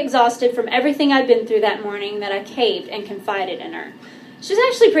emotionally exhausted from everything I'd been through that morning that I caved and confided in her. She was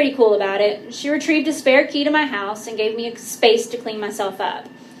actually pretty cool about it. She retrieved a spare key to my house and gave me a space to clean myself up.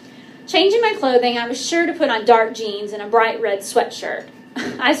 Changing my clothing, I was sure to put on dark jeans and a bright red sweatshirt.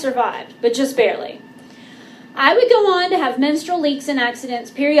 I survived, but just barely. I would go on to have menstrual leaks and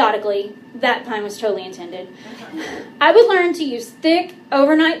accidents periodically. That pun was totally intended. I would learn to use thick,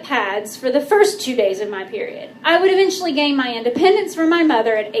 overnight pads for the first 2 days of my period. I would eventually gain my independence from my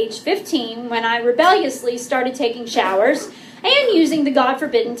mother at age 15 when I rebelliously started taking showers and using the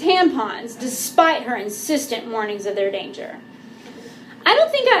God-forbidden tampons, despite her insistent warnings of their danger. I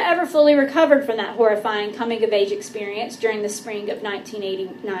don't think I ever fully recovered from that horrifying coming-of-age experience during the spring of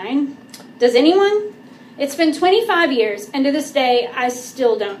 1989. Does anyone? It's been 25 years, and to this day, I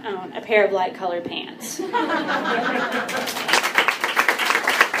still don't own a pair of light-colored pants.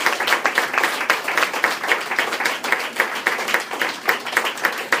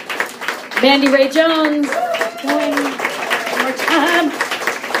 Mandy Ray Jones. Going one more time.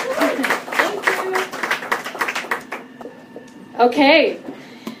 Okay,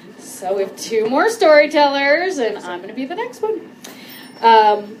 so we have 2 more storytellers, and I'm going to be the next one.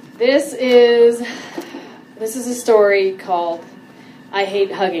 This is a story called I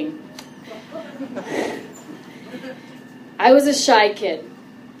Hate Hugging. I was a shy kid.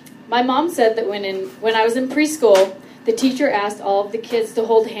 My mom said that when I was in preschool, the teacher asked all of the kids to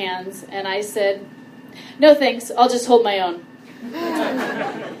hold hands, and I said, "No thanks, I'll just hold my own."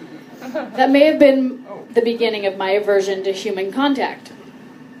 That may have been the beginning of my aversion to human contact.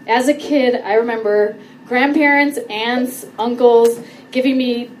 As a kid, I remember grandparents, aunts, uncles giving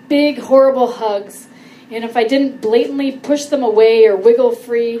me big, horrible hugs, and if I didn't blatantly push them away or wiggle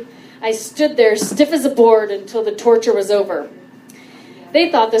free, I stood there stiff as a board until the torture was over. They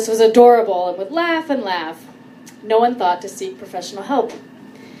thought this was adorable and would laugh and laugh. No one thought to seek professional help.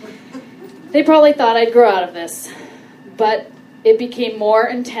 They probably thought I'd grow out of this, but it became more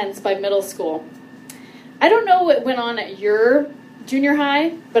intense by middle school. I don't know what went on at your junior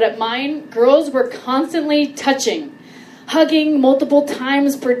high, but at mine, girls were constantly touching, hugging multiple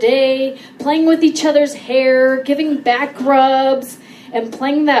times per day, playing with each other's hair, giving back rubs, and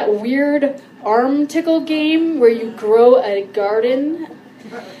playing that weird arm tickle game where you grow a garden.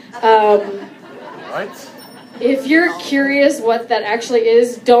 What? If you're curious what that actually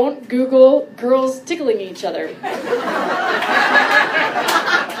is, don't Google girls tickling each other.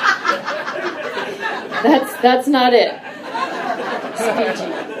 That's not it.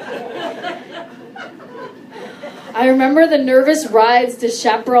 Speechy. I remember the nervous rides to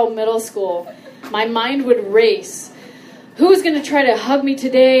Chaparral Middle School. My mind would race. Who was going to try to hug me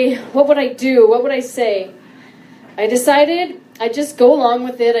today? What would I do? What would I say? I decided I'd just go along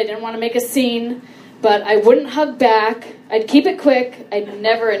with it. I didn't want to make a scene, but I wouldn't hug back. I'd keep it quick. I'd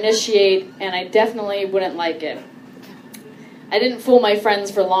never initiate, and I definitely wouldn't like it. I didn't fool my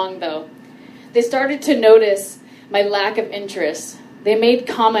friends for long, though. They started to notice my lack of interest. They made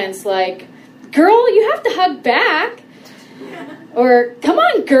comments like, "Girl, you have to hug back." Or, "Come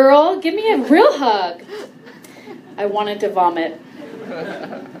on, girl, give me a real hug." I wanted to vomit.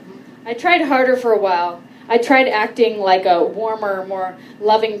 I tried harder for a while. I tried acting like a warmer, more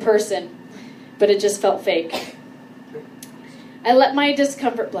loving person, but it just felt fake. I let my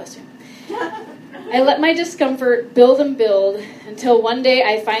discomfort, bless you. I let my discomfort build and build until one day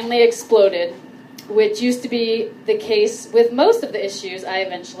I finally exploded, which used to be the case with most of the issues I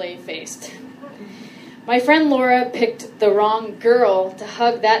eventually faced. My friend Laura picked the wrong girl to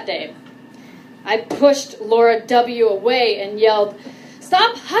hug that day. I pushed Laura W. away and yelled,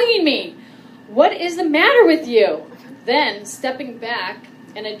 "Stop hugging me! What is the matter with you?" Then, stepping back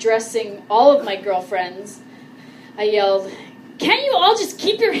and addressing all of my girlfriends, I yelled, "Can't you all just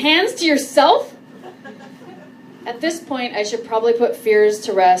keep your hands to yourself?" At this point, I should probably put fears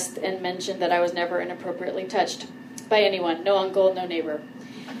to rest and mention that I was never inappropriately touched by anyone. No uncle, no neighbor.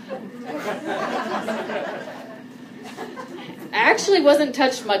 I actually wasn't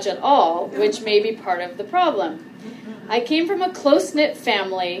touched much at all, which may be part of the problem. I came from a close-knit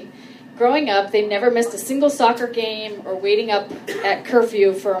family. Growing up, they never missed a single soccer game or waiting up at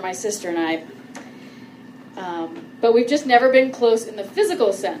curfew for my sister and I. But we've just never been close in the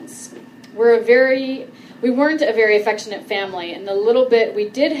physical sense. We weren't a very affectionate family, and the little bit we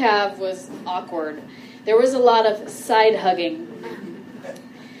did have was awkward. There was a lot of side hugging.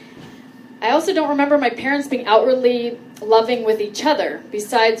 I also don't remember my parents being outwardly loving with each other,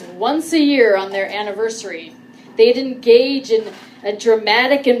 besides once a year on their anniversary. They'd engage in a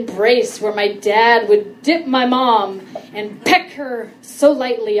dramatic embrace where my dad would dip my mom and peck her so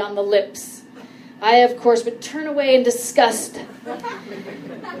lightly on the lips. I, of course, would turn away in disgust.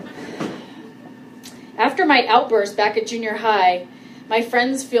 After my outburst back at junior high, my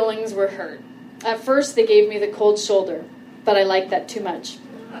friends' feelings were hurt. At first, they gave me the cold shoulder, but I liked that too much.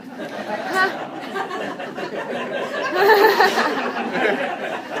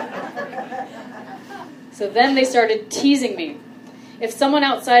 So then they started teasing me. If someone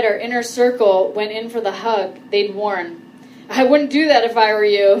outside our inner circle went in for the hug, they'd warn, "I wouldn't do that if I were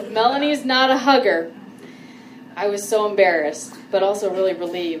you. Melanie's not a hugger." I was so embarrassed, but also really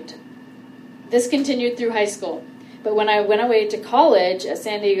relieved. This continued through high school, but when I went away to college at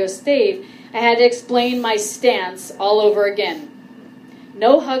San Diego State, I had to explain my stance all over again.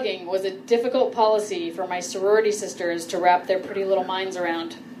 No hugging was a difficult policy for my sorority sisters to wrap their pretty little minds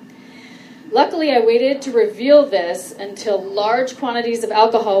around. Luckily, I waited to reveal this until large quantities of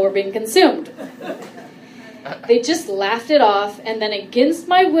alcohol were being consumed. They just laughed it off and then, against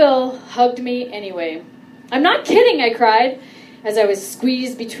my will, hugged me anyway. "I'm not kidding," I cried, as I was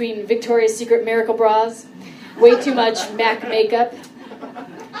squeezed between Victoria's Secret miracle bras, way too much MAC makeup,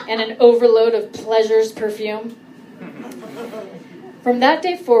 and an overload of Pleasure's perfume. From that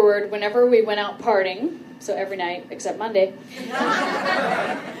day forward, whenever we went out partying, so every night except Monday,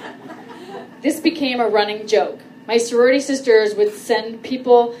 this became a running joke. My sorority sisters would send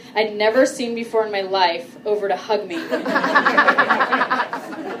people I'd never seen before in my life over to hug me.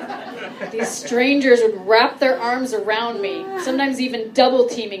 These strangers would wrap their arms around me, sometimes even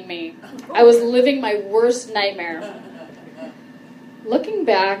double-teaming me. I was living my worst nightmare. Looking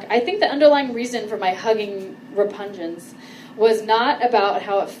back, I think the underlying reason for my hugging repugnance was not about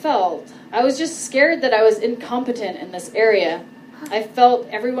how it felt. I was just scared that I was incompetent in this area. I felt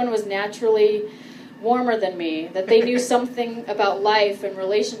everyone was naturally warmer than me, that they knew something about life and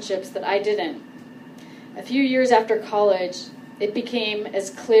relationships that I didn't. A few years after college, it became as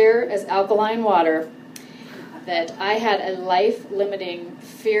clear as alkaline water that I had a life-limiting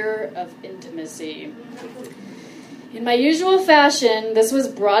fear of intimacy. In my usual fashion, this was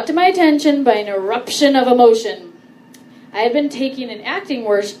brought to my attention by an eruption of emotion. I had been taking an acting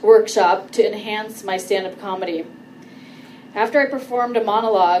workshop to enhance my stand-up comedy. After I performed a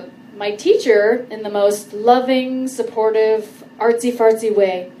monologue, my teacher, in the most loving, supportive, artsy-fartsy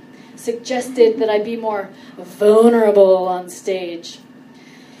way, suggested that I be more vulnerable on stage.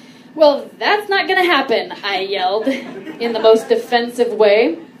 Well, that's not going to happen, I yelled in the most defensive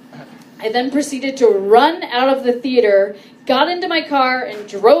way. I then proceeded to run out of the theater, got into my car, and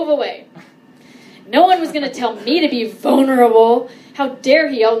drove away. No one was going to tell me to be vulnerable. How dare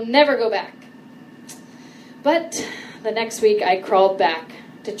he? I'll never go back. But the next week I crawled back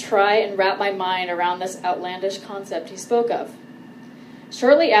to try and wrap my mind around this outlandish concept he spoke of.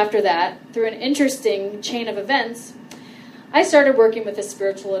 Shortly after that, through an interesting chain of events, I started working with a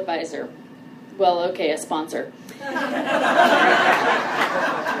spiritual advisor. Well, okay, a sponsor.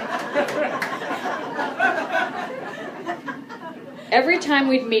 Every time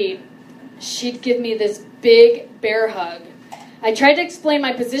we'd meet, she'd give me this big bear hug. I tried to explain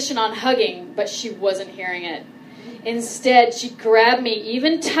my position on hugging, but she wasn't hearing it. Instead, she grabbed me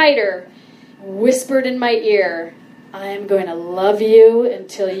even tighter, whispered in my ear, "I am going to love you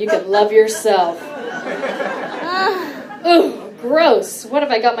until you can love yourself." Ugh, gross. What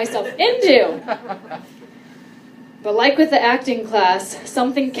have I got myself into? But like with the acting class,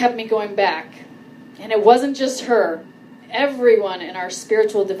 something kept me going back. And it wasn't just her. Everyone in our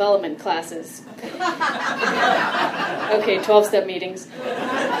spiritual development classes. Okay, 12-step meetings.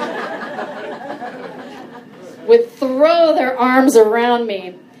 Would throw their arms around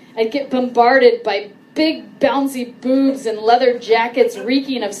me. I'd get bombarded by big bouncy boobs and leather jackets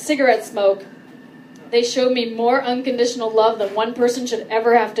reeking of cigarette smoke. They showed me more unconditional love than one person should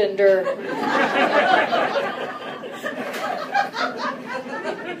ever have to endure.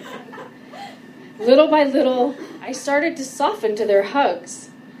 Little by little, I started to soften to their hugs.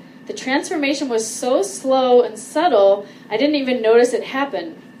 The transformation was so slow and subtle, I didn't even notice it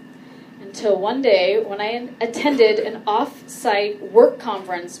happen. Until one day, when I attended an off-site work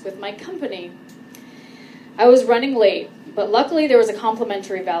conference with my company. I was running late, but luckily there was a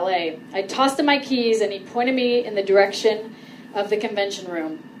complimentary valet. I tossed him my keys, and he pointed me in the direction of the convention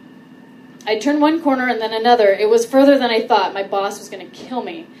room. I turned one corner and then another. It was further than I thought. My boss was going to kill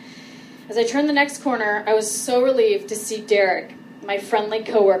me. As I turned the next corner, I was so relieved to see Derek, my friendly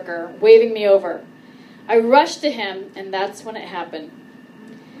coworker, waving me over. I rushed to him, and that's when it happened.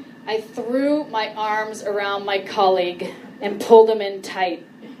 I threw my arms around my colleague and pulled him in tight.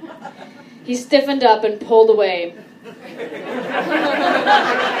 He stiffened up and pulled away.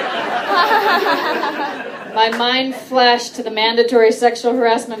 My mind flashed to the mandatory sexual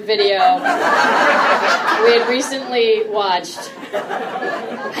harassment video we had recently watched.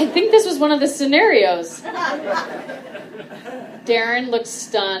 I think this was one of the scenarios. Darren looked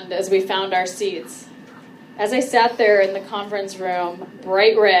stunned as we found our seats. As I sat there in the conference room,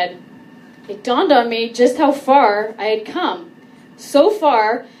 bright red, it dawned on me just how far I had come. So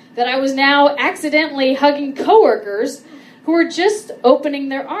far that I was now accidentally hugging coworkers who were just opening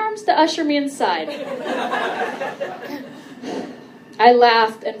their arms to usher me inside. I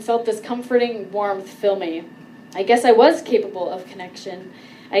laughed and felt this comforting warmth fill me. I guess I was capable of connection.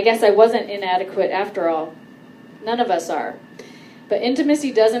 I guess I wasn't inadequate after all. None of us are. But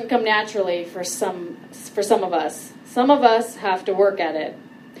intimacy doesn't come naturally for some of us. Some of us have to work at it.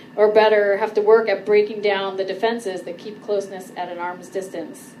 Or better, have to work at breaking down the defenses that keep closeness at an arm's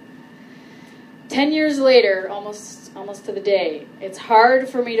distance. 10 years later, almost to the day, it's hard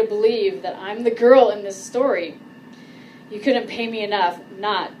for me to believe that I'm the girl in this story. You couldn't pay me enough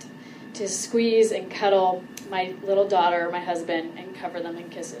not to squeeze and cuddle my little daughter, my husband, and cover them in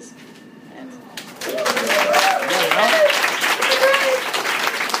kisses.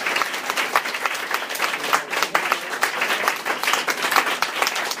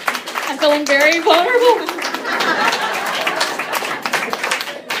 I'm feeling very vulnerable.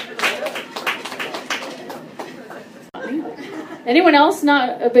 Anyone else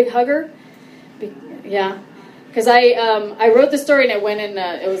not a big hugger? Yeah, because I wrote the story and it went in.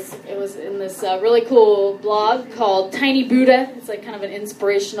 It was in this really cool blog called Tiny Buddha. It's like kind of an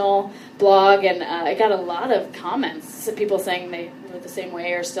inspirational blog, and I got a lot of comments. People saying they were the same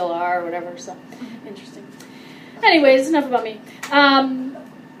way or still are or whatever. So interesting. Anyways, enough about me. I'm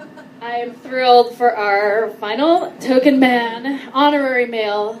thrilled for our final token man, honorary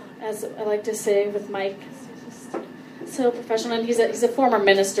male, as I like to say with Mike. So professional, and he's a former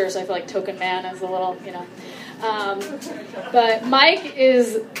minister, so I feel like token man is a little, but Mike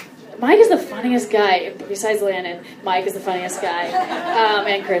is the funniest guy besides Landon. Mike is the funniest guy,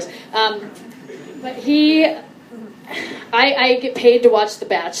 and Chris. But I get paid to watch The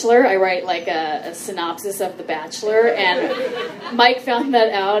Bachelor. I write like a synopsis of The Bachelor, and Mike found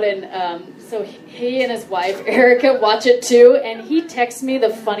that out, and So he and his wife, Erica, watch it too, and he texts me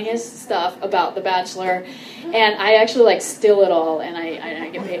the funniest stuff about The Bachelor, and I actually steal it all, and I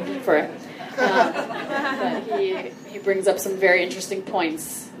get paid for it. But he brings up some very interesting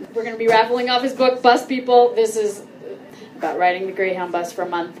points. We're going to be raffling off his book, Bus People. This is about riding the Greyhound bus for a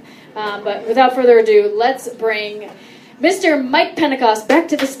month. But without further ado, let's bring Mr. Mike Pentecost back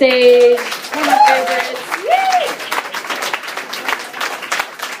to the stage. One of my favorites. Yay!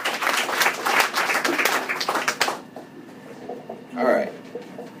 All right.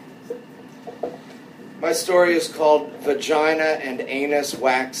 My story is called Vagina and Anus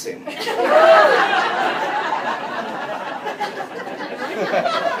Waxing. I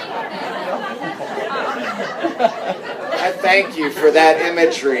thank you for that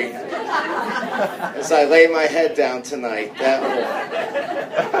imagery as I lay my head down tonight.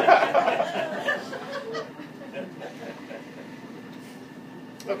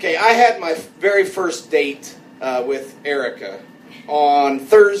 Okay, I had my very first date with Erica on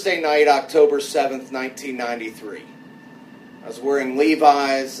Thursday night, October 7th, 1993. I was wearing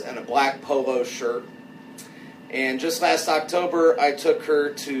Levi's and a black polo shirt. And just last October, I took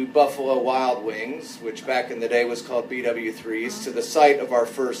her to Buffalo Wild Wings, which back in the day was called BW3's, to the site of our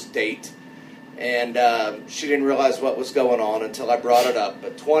first date. And she didn't realize what was going on until I brought it up.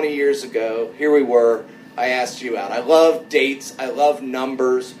 But 20 years ago, here we were. I asked you out. I love dates. I love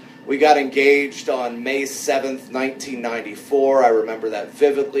numbers. We got engaged on May 7th, 1994. I remember that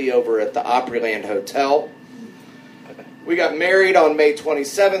vividly over at the Opryland Hotel. We got married on May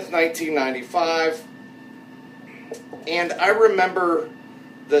 27th, 1995. And I remember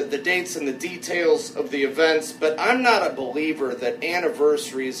the dates and the details of the events, but I'm not a believer that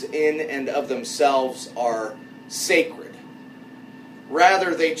anniversaries in and of themselves are sacred.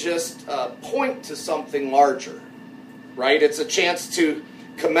 Rather, they just point to something larger, right? It's a chance to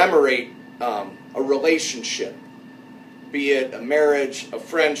commemorate a relationship, be it a marriage, a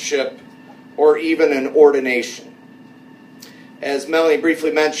friendship, or even an ordination. As Melanie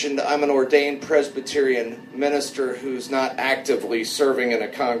briefly mentioned, I'm an ordained Presbyterian minister who's not actively serving in a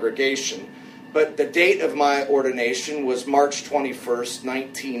congregation, but the date of my ordination was March 21st,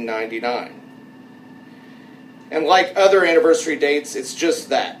 1999. And like other anniversary dates, it's just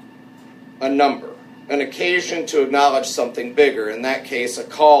that, a number, an occasion to acknowledge something bigger, in that case, a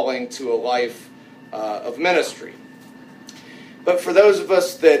calling to a life of ministry. But for those of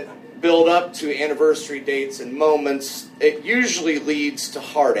us that build up to anniversary dates and moments, it usually leads to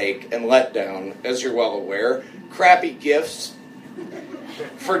heartache and letdown, as you're well aware. Crappy gifts,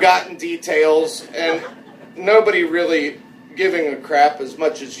 forgotten details, and nobody really giving a crap as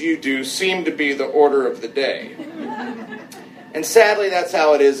much as you do seem to be the order of the day. And sadly, that's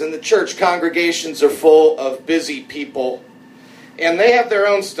how it is in the church. Congregations are full of busy people, and they have their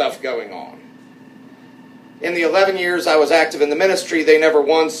own stuff going on. In the 11 years I was active in the ministry, they never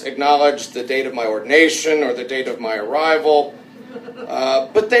once acknowledged the date of my ordination or the date of my arrival.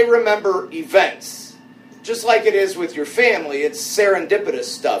 But they remember events. Just like it is with your family, it's serendipitous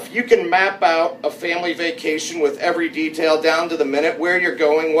stuff. You can map out a family vacation with every detail down to the minute, where you're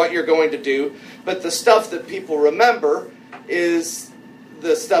going, what you're going to do. But the stuff that people remember is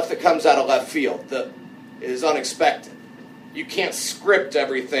the stuff that comes out of left field, that is unexpected. You can't script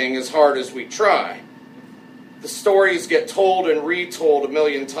everything as hard as we try. The stories get told and retold a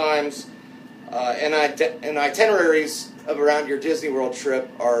million times, and itineraries around your Disney World trip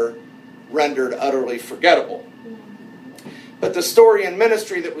are rendered utterly forgettable. But the story in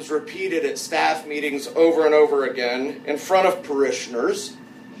ministry that was repeated at staff meetings over and over again in front of parishioners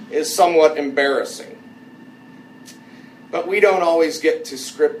is somewhat embarrassing. But we don't always get to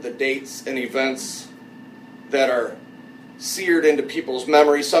script the dates and events that are seared into people's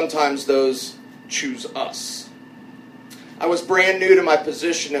memory. Sometimes those choose us. I was brand new to my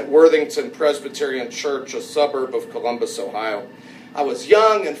position at Worthington Presbyterian Church, a suburb of Columbus, Ohio. I was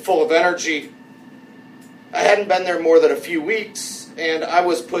young and full of energy. I hadn't been there more than a few weeks, and I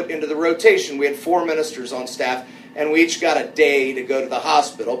was put into the rotation. We had 4 ministers on staff, and we each got a day to go to the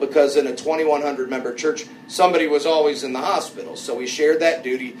hospital, because in a 2,100-member church, somebody was always in the hospital. So we shared that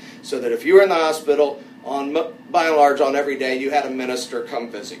duty so that if you were in the hospital, by and large, on every day, you had a minister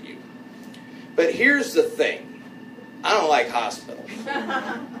come visit you. But here's the thing. I don't like hospitals.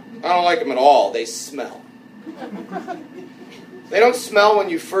 I don't like them at all. They smell. They don't smell when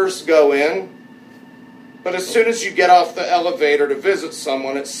you first go in, but as soon as you get off the elevator to visit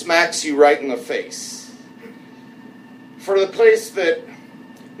someone, it smacks you right in the face. For the place that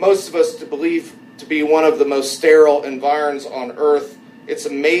most of us believe to be one of the most sterile environs on earth, it's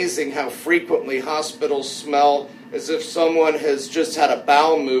amazing how frequently hospitals smell as if someone has just had a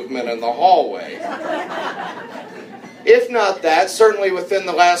bowel movement in the hallway. If not that, certainly within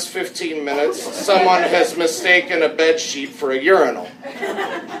the last 15 minutes, someone has mistaken a bed sheet for a urinal.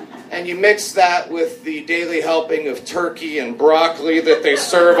 And you mix that with the daily helping of turkey and broccoli that they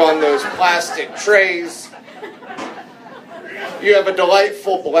serve on those plastic trays, you have a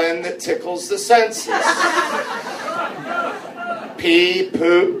delightful blend that tickles the senses. Pee,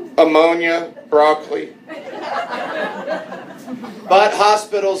 poop, ammonia, broccoli. But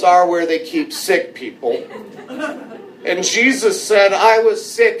hospitals are where they keep sick people. And Jesus said, I was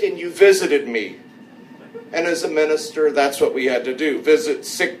sick and you visited me. And as a minister, that's what we had to do, visit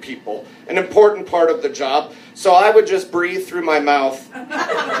sick people. An important part of the job. So I would just breathe through my mouth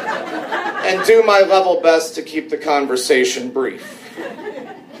and do my level best to keep the conversation brief.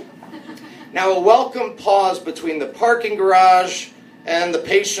 Now, a welcome pause between the parking garage and the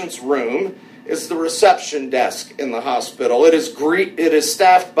patient's room is the reception desk in the hospital. It is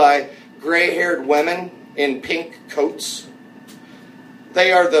staffed by gray-haired women in pink coats.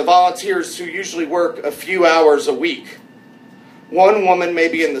 They are the volunteers who usually work a few hours a week. One woman may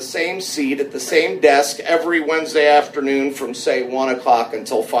be in the same seat at the same desk every Wednesday afternoon from, say, 1 o'clock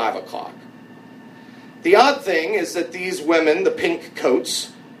until 5 o'clock. The odd thing is that these women, the pink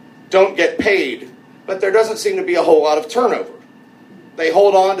coats, don't get paid, but there doesn't seem to be a whole lot of turnover. They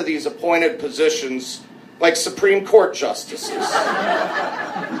hold on to these appointed positions like Supreme Court justices.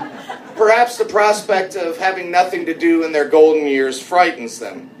 Perhaps the prospect of having nothing to do in their golden years frightens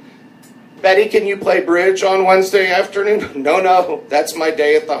them. Betty, can you play bridge on Wednesday afternoon? No, that's my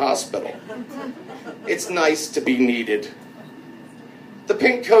day at the hospital. It's nice to be needed. The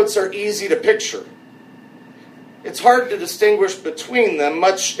pink coats are easy to picture. It's hard to distinguish between them,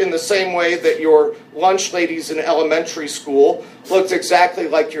 much in the same way that your lunch ladies in elementary school looked exactly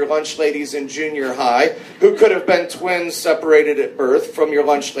like your lunch ladies in junior high, who could have been twins separated at birth from your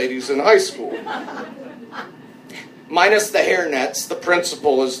lunch ladies in high school. Minus the hairnets, the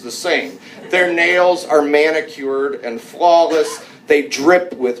principle is the same. Their nails are manicured and flawless. They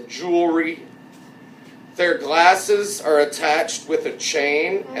drip with jewelry. Their glasses are attached with a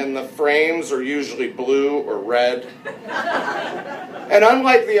chain, and the frames are usually blue or red. And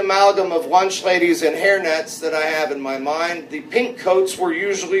unlike the amalgam of lunch ladies and hairnets that I have in my mind, the pink coats were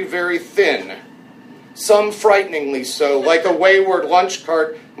usually very thin. Some frighteningly so, like a wayward lunch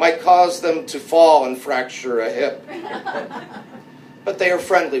cart might cause them to fall and fracture a hip. But they are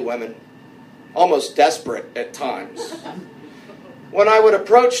friendly women, almost desperate at times. When I would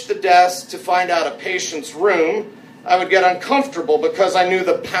approach the desk to find out a patient's room, I would get uncomfortable because I knew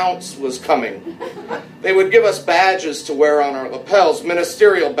the pounce was coming. They would give us badges to wear on our lapels,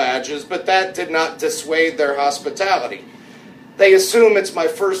 ministerial badges, but that did not dissuade their hospitality. They assume it's my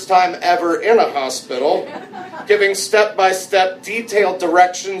first time ever in a hospital, giving step-by-step detailed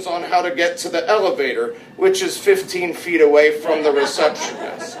directions on how to get to the elevator, which is 15 feet away from the reception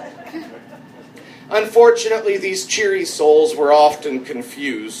desk. Unfortunately, these cheery souls were often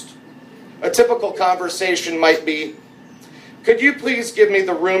confused. A typical conversation might be, could you please give me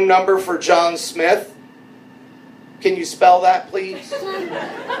the room number for John Smith? Can you spell that, please?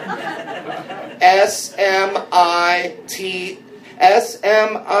 S-M-I-T...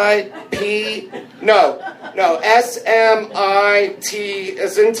 S-M-I-P... No, S-M-I-T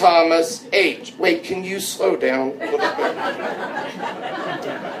as in Thomas, H. Wait, can you slow down a little bit?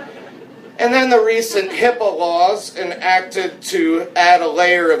 And then the recent HIPAA laws enacted to add a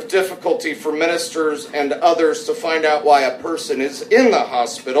layer of difficulty for ministers and others to find out why a person is in the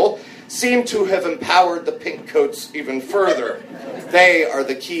hospital seem to have empowered the pink coats even further. They are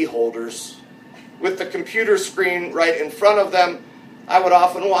the key holders. With the computer screen right in front of them, I would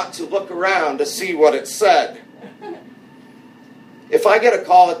often want to look around to see what it said. If I get a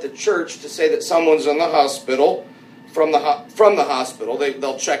call at the church to say that someone's in the hospital, from the hospital,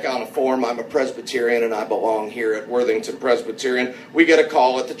 they'll check out a form. I'm a Presbyterian and I belong here at Worthington Presbyterian. We get a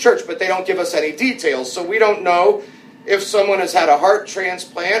call at the church, but they don't give us any details, so we don't know if someone has had a heart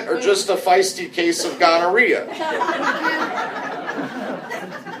transplant or just a feisty case of gonorrhea.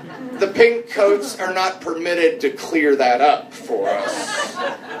 The pink coats are not permitted to clear that up for us.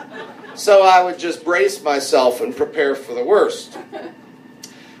 So I would just brace myself and prepare for the worst.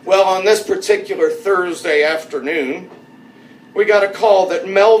 Well, on this particular Thursday afternoon, we got a call that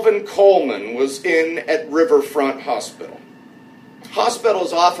Melvin Coleman was in at Riverfront Hospital.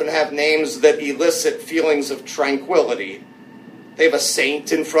 Hospitals often have names that elicit feelings of tranquility. They have a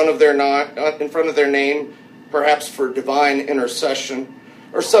saint in front of their name, perhaps for divine intercession,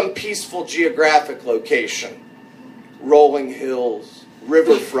 or some peaceful geographic location. Rolling hills,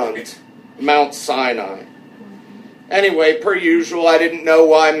 riverfront, Mount Sinai. Anyway, per usual, I didn't know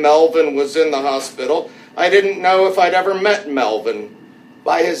why Melvin was in the hospital. I didn't know if I'd ever met Melvin.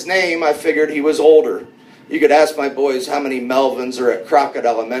 By his name, I figured he was older. You could ask my boys how many Melvins are at Crockett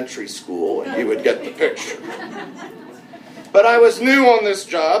Elementary School, and you would get the picture. But I was new on this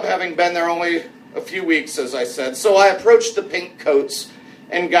job, having been there only a few weeks, as I said, so I approached the pink coats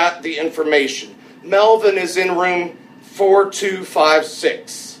and got the information. Melvin is in room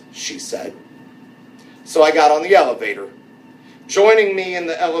 4256, she said. So I got on the elevator. Joining me in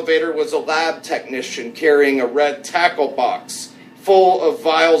the elevator was a lab technician carrying a red tackle box full of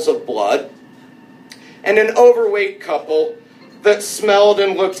vials of blood, and an overweight couple that smelled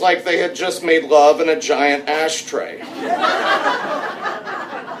and looked like they had just made love in a giant ashtray.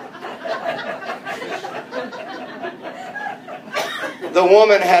 The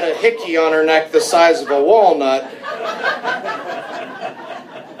woman had a hickey on her neck the size of a walnut.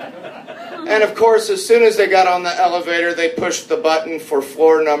 And of course, as soon as they got on the elevator, they pushed the button for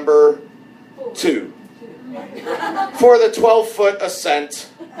floor number 2. For the 12-foot ascent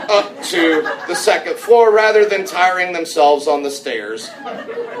up to the second floor, rather than tiring themselves on the stairs.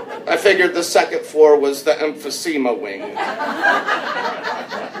 I figured the second floor was the emphysema wing.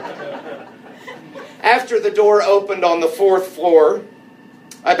 After the door opened on the 4th floor,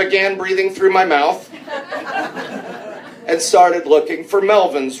 I began breathing through my mouth and started looking for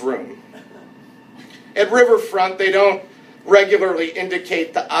Melvin's room. At Riverfront, they don't regularly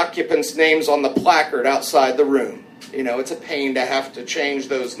indicate the occupants' names on the placard outside the room. You know, it's a pain to have to change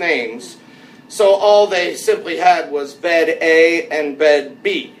those names. So all they simply had was bed A and bed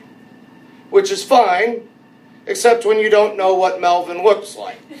B, which is fine, except when you don't know what Melvin looks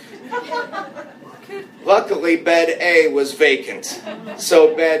like. Luckily, bed A was vacant,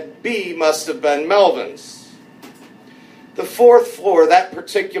 so bed B must have been Melvin's. The 4th floor, that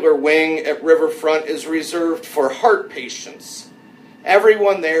particular wing at Riverfront, is reserved for heart patients.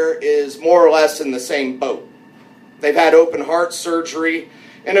 Everyone there is more or less in the same boat. They've had open heart surgery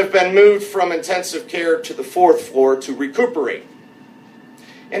and have been moved from intensive care to the 4th floor to recuperate.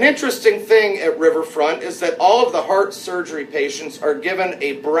 An interesting thing at Riverfront is that all of the heart surgery patients are given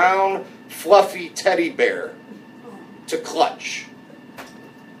a brown, fluffy teddy bear to clutch.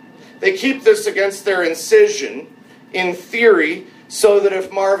 They keep this against their incision, in theory, so that if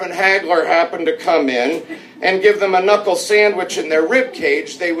Marvin Hagler happened to come in and give them a knuckle sandwich in their rib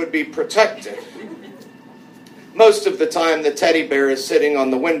cage, they would be protected. Most of the time, the teddy bear is sitting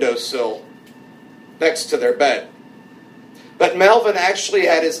on the windowsill next to their bed. But Melvin actually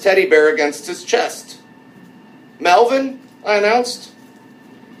had his teddy bear against his chest. "Melvin," I announced.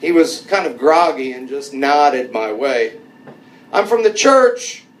 He was kind of groggy and just nodded my way. "I'm from the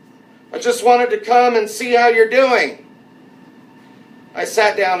church. I just wanted to come and see how you're doing." I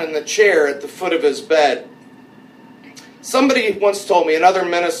sat down in the chair at the foot of his bed. Somebody once told me, another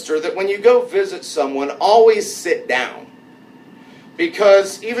minister, that when you go visit someone, always sit down.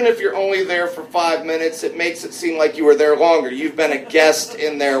 Because even if you're only there for 5 minutes, it makes it seem like you were there longer. You've been a guest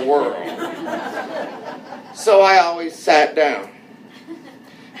in their world. So I always sat down.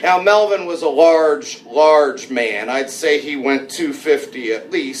 Now, Melvin was a large man. I'd say he went 250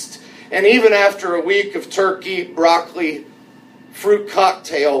 at least. And even after a week of turkey, broccoli, fruit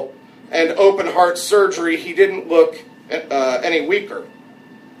cocktail, and open heart surgery, he didn't look any weaker.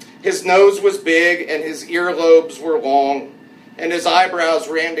 His nose was big and his earlobes were long, and his eyebrows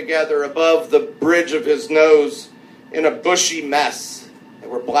ran together above the bridge of his nose in a bushy mess. They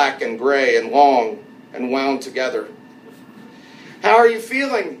were black and gray and long and wound together. "How are you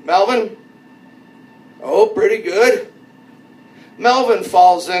feeling, Melvin?" "Oh, pretty good." Melvin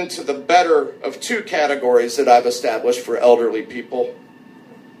falls into the better of 2 categories that I've established for elderly people.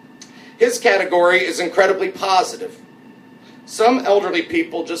 His category is incredibly positive. Some elderly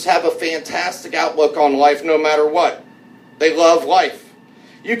people just have a fantastic outlook on life no matter what. They love life.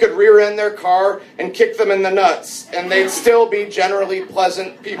 You could rear end their car and kick them in the nuts, and they'd still be generally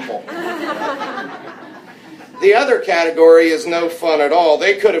pleasant people. The other category is no fun at all.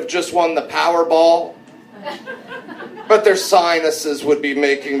 They could have just won the Powerball, but their sinuses would be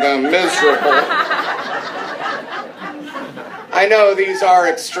making them miserable. I know these are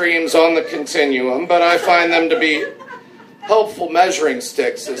extremes on the continuum, but I find them to be helpful measuring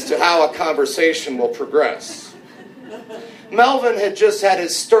sticks as to how a conversation will progress. Melvin had just had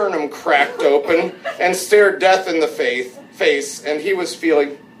his sternum cracked open and stared death in the face, and he was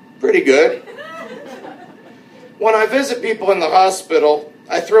feeling pretty good. When I visit people in the hospital,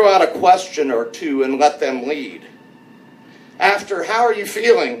 I throw out a question or two and let them lead. After, "How are you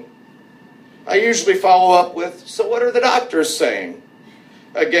feeling?" I usually follow up with, "So what are the doctors saying?"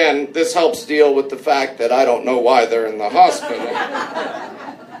 Again, this helps deal with the fact that I don't know why they're in the hospital.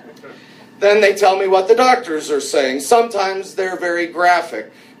 Then they tell me what the doctors are saying. Sometimes they're very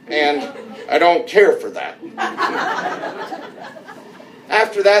graphic, and I don't care for that.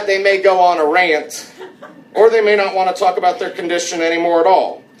 After that, they may go on a rant, or they may not want to talk about their condition anymore at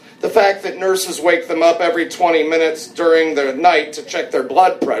all. The fact that nurses wake them up every 20 minutes during the night to check their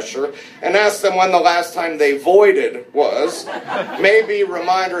blood pressure and ask them when the last time they voided was may be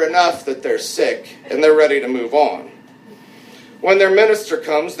reminder enough that they're sick and they're ready to move on. When their minister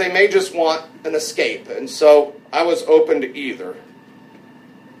comes, they may just want an escape, and so I was open to either.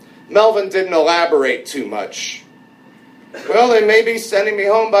 Melvin didn't elaborate too much. Well, they may be sending me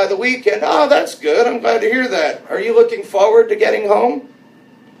home by the weekend. Oh, that's good. I'm glad to hear that. Are you looking forward to getting home?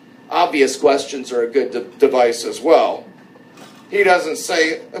 Obvious questions are a good device as well. He doesn't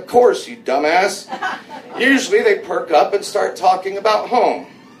say, of course, you dumbass. Usually they perk up and start talking about home.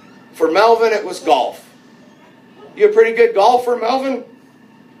 For Melvin, it was golf. You a pretty good golfer, Melvin?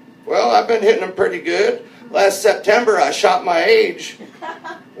 Well, I've been hitting them pretty good. Last September, I shot my age.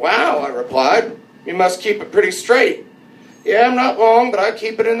 Wow, I replied. You must keep it pretty straight. Yeah, I'm not long, but I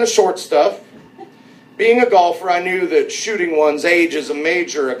keep it in the short stuff. Being a golfer, I knew that shooting one's age is a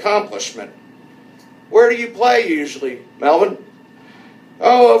major accomplishment. Where do you play usually, Melvin?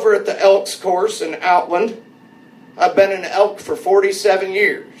 Oh, over at the Elks course in Outland. I've been an Elk for 47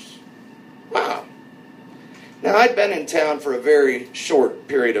 years. Wow. Now, I'd been in town for a very short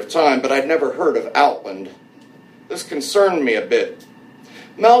period of time, but I'd never heard of Outland. This concerned me a bit.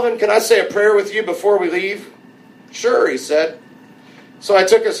 Melvin, can I say a prayer with you before we leave? Sure, he said. So I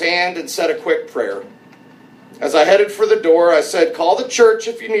took his hand and said a quick prayer. As I headed for the door, I said, call the church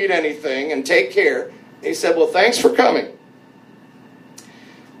if you need anything and take care. He said, well, thanks for coming.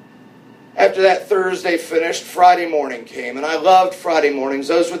 After that Thursday finished, Friday morning came, and I loved Friday mornings.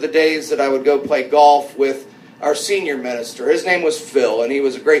 Those were the days that I would go play golf with our senior minister. His name was Phil, and he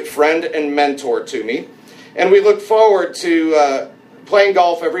was a great friend and mentor to me. And we looked forward to playing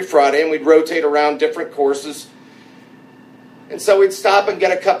golf every Friday, and we'd rotate around different courses. And so we'd stop and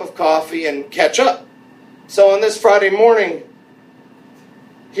get a cup of coffee and catch up. So on this Friday morning,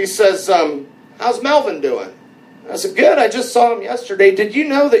 he says, how's Melvin doing? I said, good, I just saw him yesterday. Did you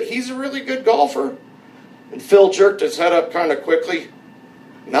know that he's a really good golfer? And Phil jerked his head up kind of quickly.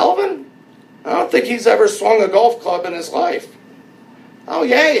 Melvin? I don't think he's ever swung a golf club in his life. Oh,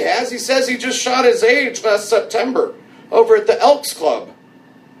 yeah, he has. He says he just shot his age last September over at the Elks Club.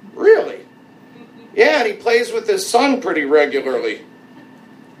 Really? Yeah, and he plays with his son pretty regularly.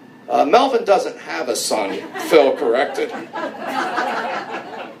 Melvin doesn't have a son, Phil corrected.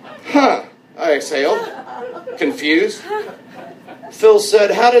 Huh, I exhaled, confused. Phil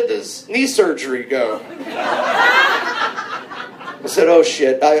said, how did this knee surgery go? I said, oh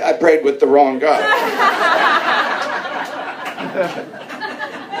shit, I prayed with the wrong guy.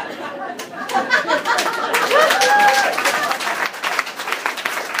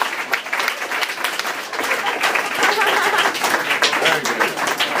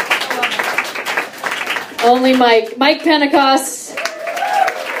 Only Mike Pentecost.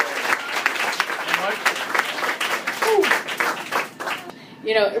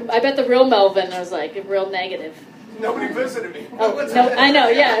 You know, I bet the real Melvin was like real negative. Nobody visited me. Oh, no, I know,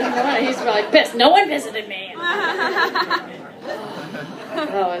 yeah. He's probably pissed. No one visited me.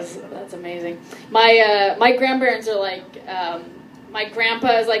 That's amazing. My grandparents are like, my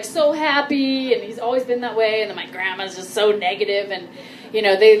grandpa is like so happy, and he's always been that way, and then my grandma's just so negative, and you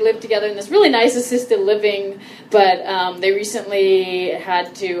know, they live together in this really nice assisted living, but they recently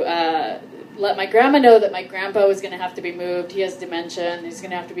had to let my grandma know that my grandpa was going to have to be moved. He has dementia, and he's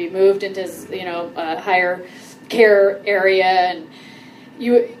going to have to be moved into his, higher care area, and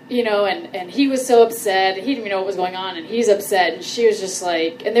and he was so upset. He didn't even know what was going on, and he's upset, and she was just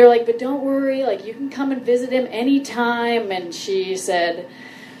like, and they were like, but don't worry, like, you can come and visit him anytime. And she said,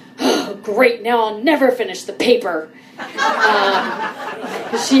 oh, great, now I'll never finish the paper.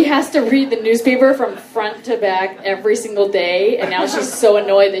 She has to read the newspaper from front to back every single day, and now she's so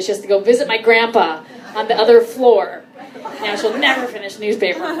annoyed that she has to go visit my grandpa on the other floor. Now she'll never finish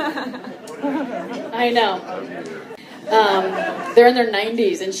newspaper. I know. They're in their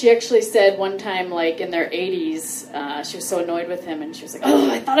 90s, and she actually said one time, like in their 80s, she was so annoyed with him, and she was like, oh,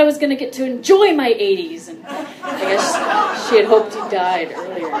 I thought I was going to get to enjoy my 80s, and I guess she had hoped he died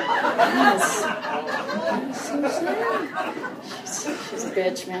earlier. Yes. So sad. She's a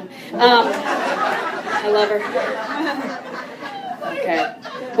bitch, man. I love her. Okay.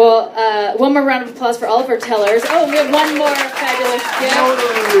 Well, one more round of applause for all of our tellers. Oh, we have one more fabulous gift.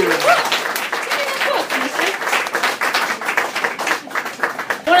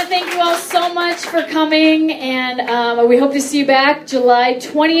 much for coming, and we hope to see you back July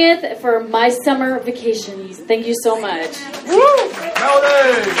 20th for My Summer Vacations. Thank you so much.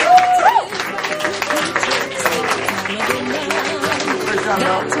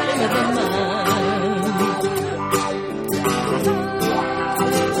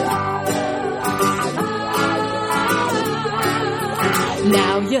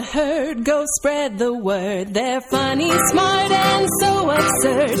 Now you heard, go spread the word. They're funny, smart, and so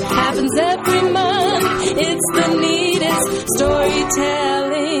absurd. Happens every month. It's the neatest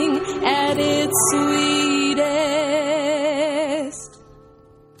storytelling at its sweetest.